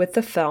disgusted with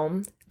the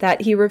film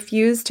that he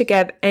refused to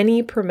give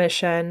any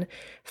permission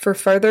for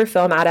further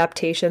film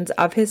adaptations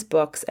of his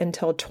books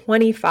until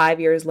 25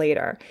 years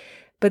later.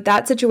 But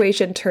that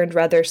situation turned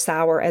rather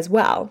sour as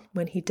well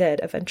when he did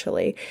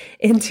eventually.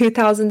 In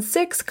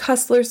 2006,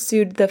 Cussler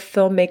sued the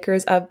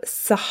filmmakers of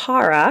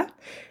Sahara.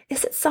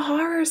 Is it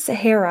Sahara or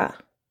Sahara?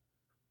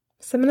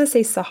 So I'm going to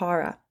say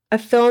Sahara, a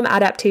film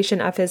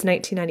adaptation of his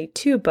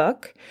 1992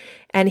 book,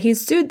 and he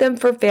sued them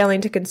for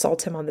failing to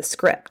consult him on the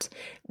script.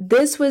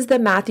 This was the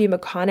Matthew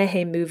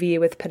McConaughey movie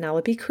with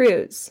Penelope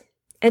Cruz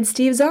and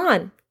Steve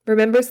Zahn.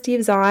 Remember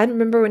Steve Zahn?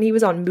 Remember when he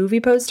was on movie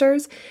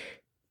posters?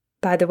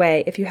 By the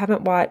way, if you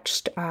haven't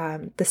watched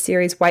the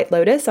series White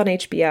Lotus on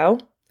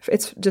HBO,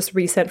 it's just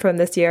recent from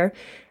this year,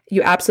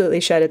 you absolutely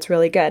should. It's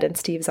really good, and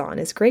Steve Zahn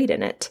is great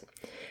in it.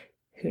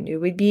 Who knew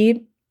we'd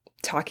be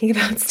talking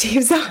about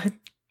Steve Zahn.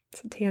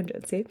 It's a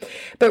tangent, see?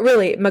 But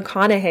really,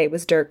 McConaughey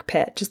was Dirk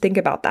Pitt. Just think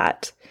about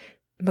that.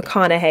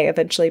 McConaughey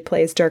eventually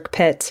plays Dirk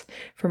Pitt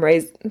from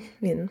it's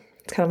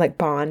kind of like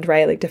Bond,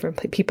 right? Like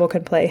different people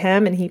can play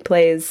him, and he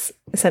plays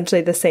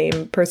essentially the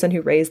same person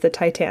who raised the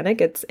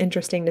Titanic. It's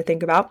interesting to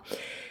think about.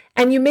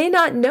 And you may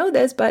not know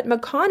this, but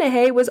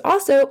McConaughey was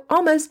also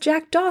almost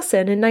Jack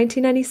Dawson in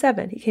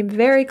 1997. He came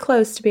very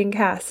close to being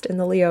cast in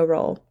the Leo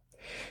role.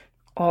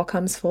 All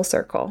comes full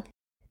circle.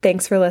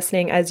 Thanks for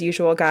listening as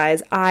usual,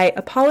 guys. I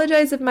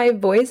apologize if my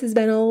voice has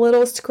been a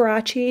little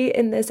scratchy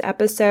in this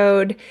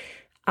episode.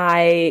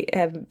 I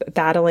am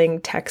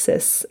battling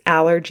Texas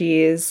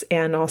allergies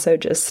and also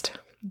just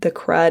the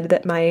crud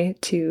that my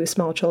two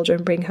small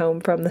children bring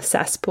home from the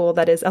cesspool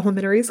that is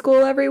elementary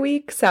school every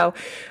week. So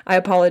I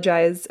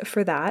apologize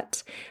for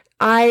that.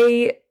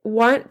 I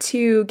want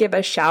to give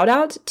a shout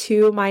out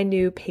to my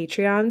new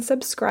Patreon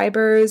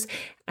subscribers.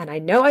 And I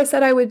know I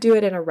said I would do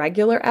it in a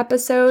regular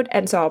episode,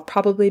 and so I'll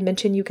probably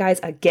mention you guys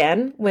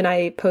again when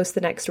I post the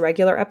next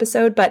regular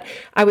episode, but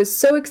I was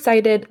so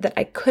excited that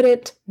I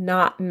couldn't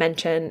not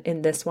mention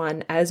in this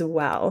one as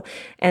well.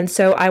 And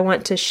so I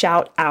want to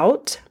shout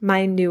out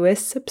my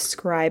newest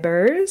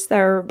subscribers.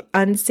 They're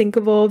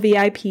unsinkable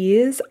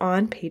VIPs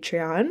on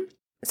Patreon.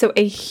 So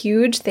a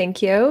huge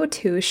thank you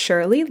to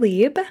Shirley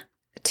Lieb,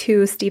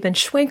 to Stephen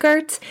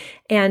Schwenkert,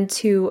 and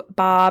to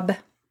Bob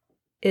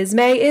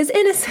Ismay is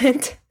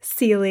Innocent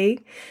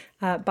Seeley.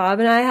 Bob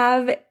and I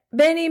have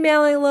been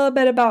emailing a little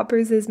bit about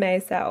Bruce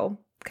Ismay, so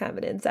kind of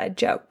an inside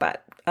joke,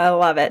 but I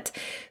love it.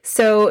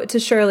 So to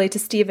Shirley, to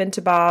Stephen,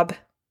 to Bob,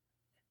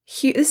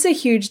 this is a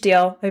huge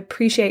deal. I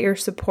appreciate your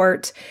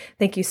support.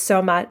 Thank you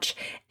so much.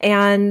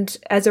 And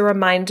as a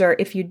reminder,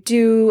 if you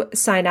do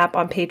sign up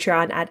on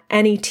Patreon at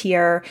any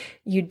tier,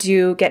 you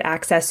do get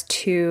access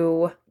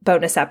to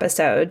bonus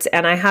episodes.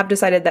 And I have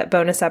decided that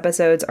bonus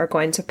episodes are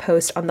going to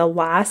post on the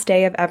last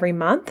day of every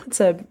month. It's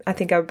I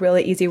think a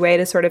really easy way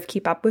to sort of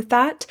keep up with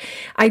that.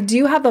 I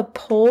do have a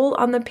poll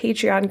on the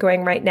Patreon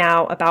going right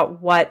now about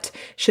what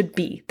should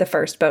be the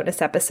first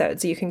bonus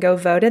episode. So you can go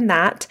vote in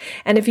that.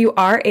 And if you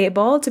are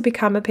able to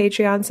become a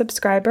Patreon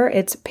subscriber,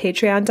 it's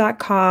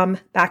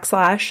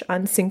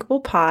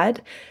patreon.com/unsinkablepod.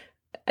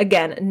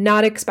 Again,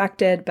 not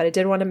expected, but I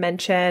did want to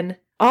mention.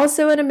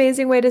 Also, an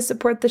amazing way to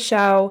support the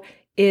show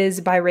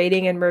is by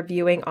rating and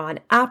reviewing on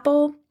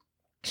Apple.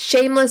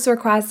 Shameless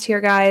request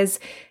here, guys.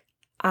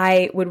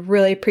 I would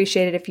really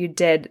appreciate it if you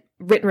did.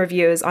 Written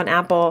reviews on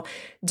Apple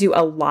do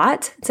a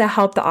lot to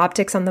help the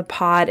optics on the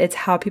pod. It's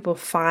how people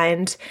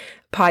find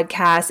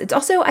podcasts. It's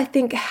also, I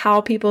think,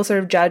 how people sort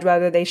of judge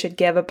whether they should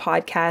give a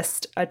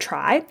podcast a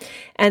try.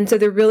 And so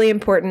they're really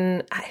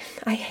important.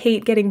 I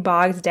hate getting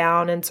bogged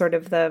down in sort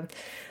of the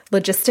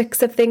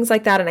logistics of things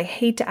like that, and I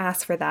hate to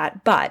ask for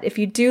that. But if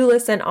you do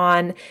listen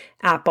on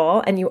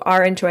Apple and you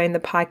are enjoying the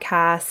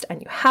podcast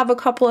and you have a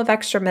couple of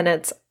extra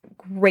minutes,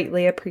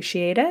 greatly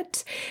appreciate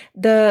it.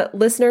 The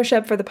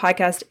listenership for the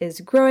podcast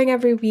is growing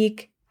every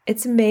week.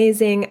 It's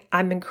amazing.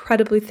 I'm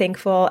incredibly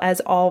thankful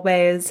as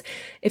always.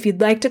 If you'd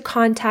like to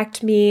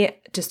contact me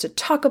just to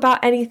talk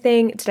about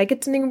anything, did I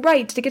get something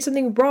right? Did I get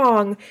something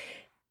wrong?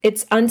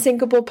 It's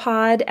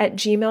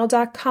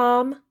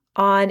unsinkablepod@gmail.com.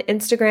 On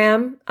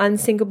Instagram,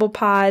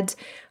 unsinkablepod.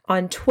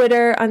 On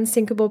Twitter,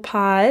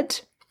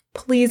 unsinkablepod.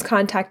 Please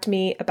contact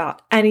me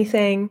about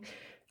anything.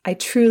 I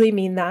truly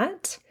mean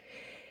that.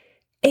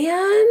 And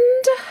I'm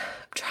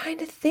trying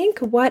to think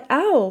what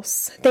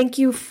else. Thank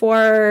you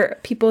for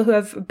people who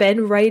have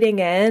been writing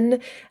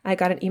in. I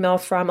got an email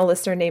from a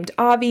listener named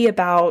Avi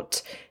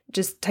about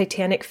just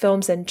Titanic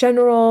films in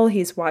general.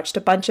 He's watched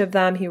a bunch of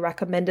them. He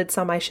recommended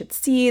some I should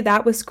see.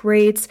 That was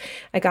great.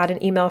 I got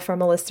an email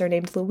from a listener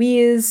named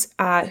Louise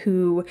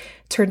who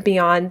turned me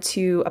on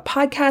to a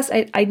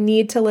podcast I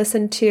need to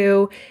listen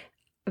to.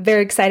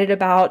 Very excited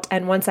about.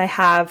 And once I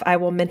have, I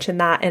will mention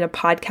that in a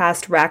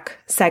podcast rec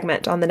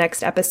segment on the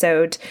next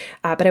episode.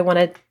 But I want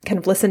to kind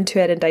of listen to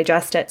it and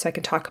digest it so I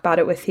can talk about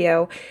it with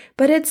you.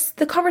 But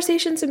the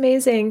conversation's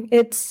amazing.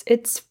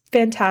 It's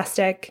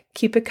fantastic.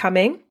 Keep it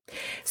coming.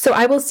 So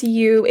I will see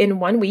you in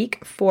 1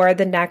 week for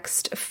the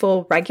next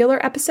full regular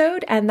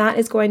episode, and that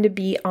is going to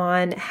be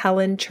on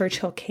Helen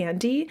Churchill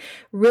Candy.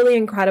 Really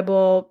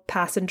incredible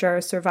passenger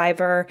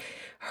survivor.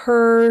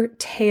 Her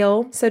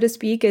tale, so to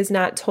speak, is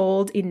not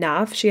told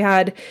enough. She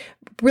had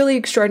really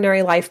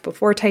extraordinary life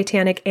before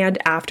Titanic and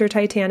after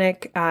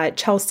Titanic.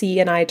 Chelsea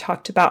and I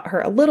talked about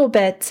her a little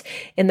bit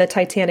in the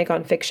Titanic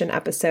on Fiction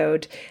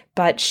episode,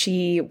 but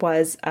she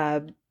was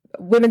a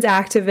women's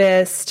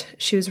activist.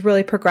 She was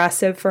really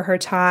progressive for her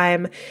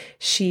time.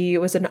 She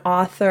was an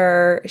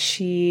author.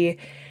 She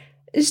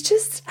is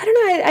just, I don't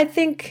know, I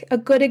think a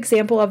good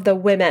example of the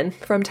women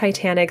from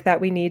Titanic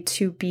that we need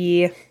to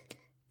be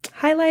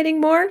highlighting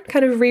more,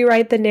 kind of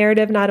rewrite the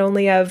narrative not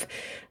only of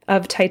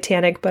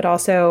Titanic, but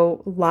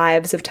also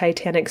lives of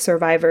Titanic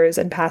survivors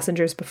and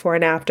passengers before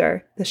and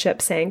after the ship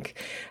sank.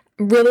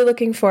 I'm really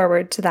looking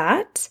forward to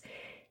that.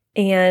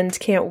 And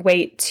can't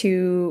wait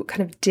to kind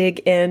of dig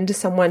into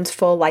someone's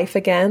full life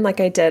again, like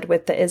I did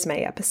with the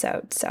Ismay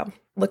episode. So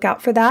look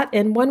out for that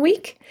in 1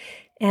 week.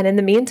 And in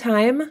the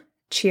meantime,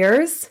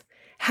 cheers.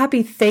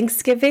 Happy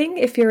Thanksgiving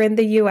if you're in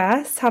the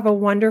US. Have a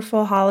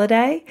wonderful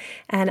holiday,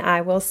 and I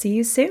will see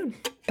you soon.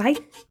 Bye.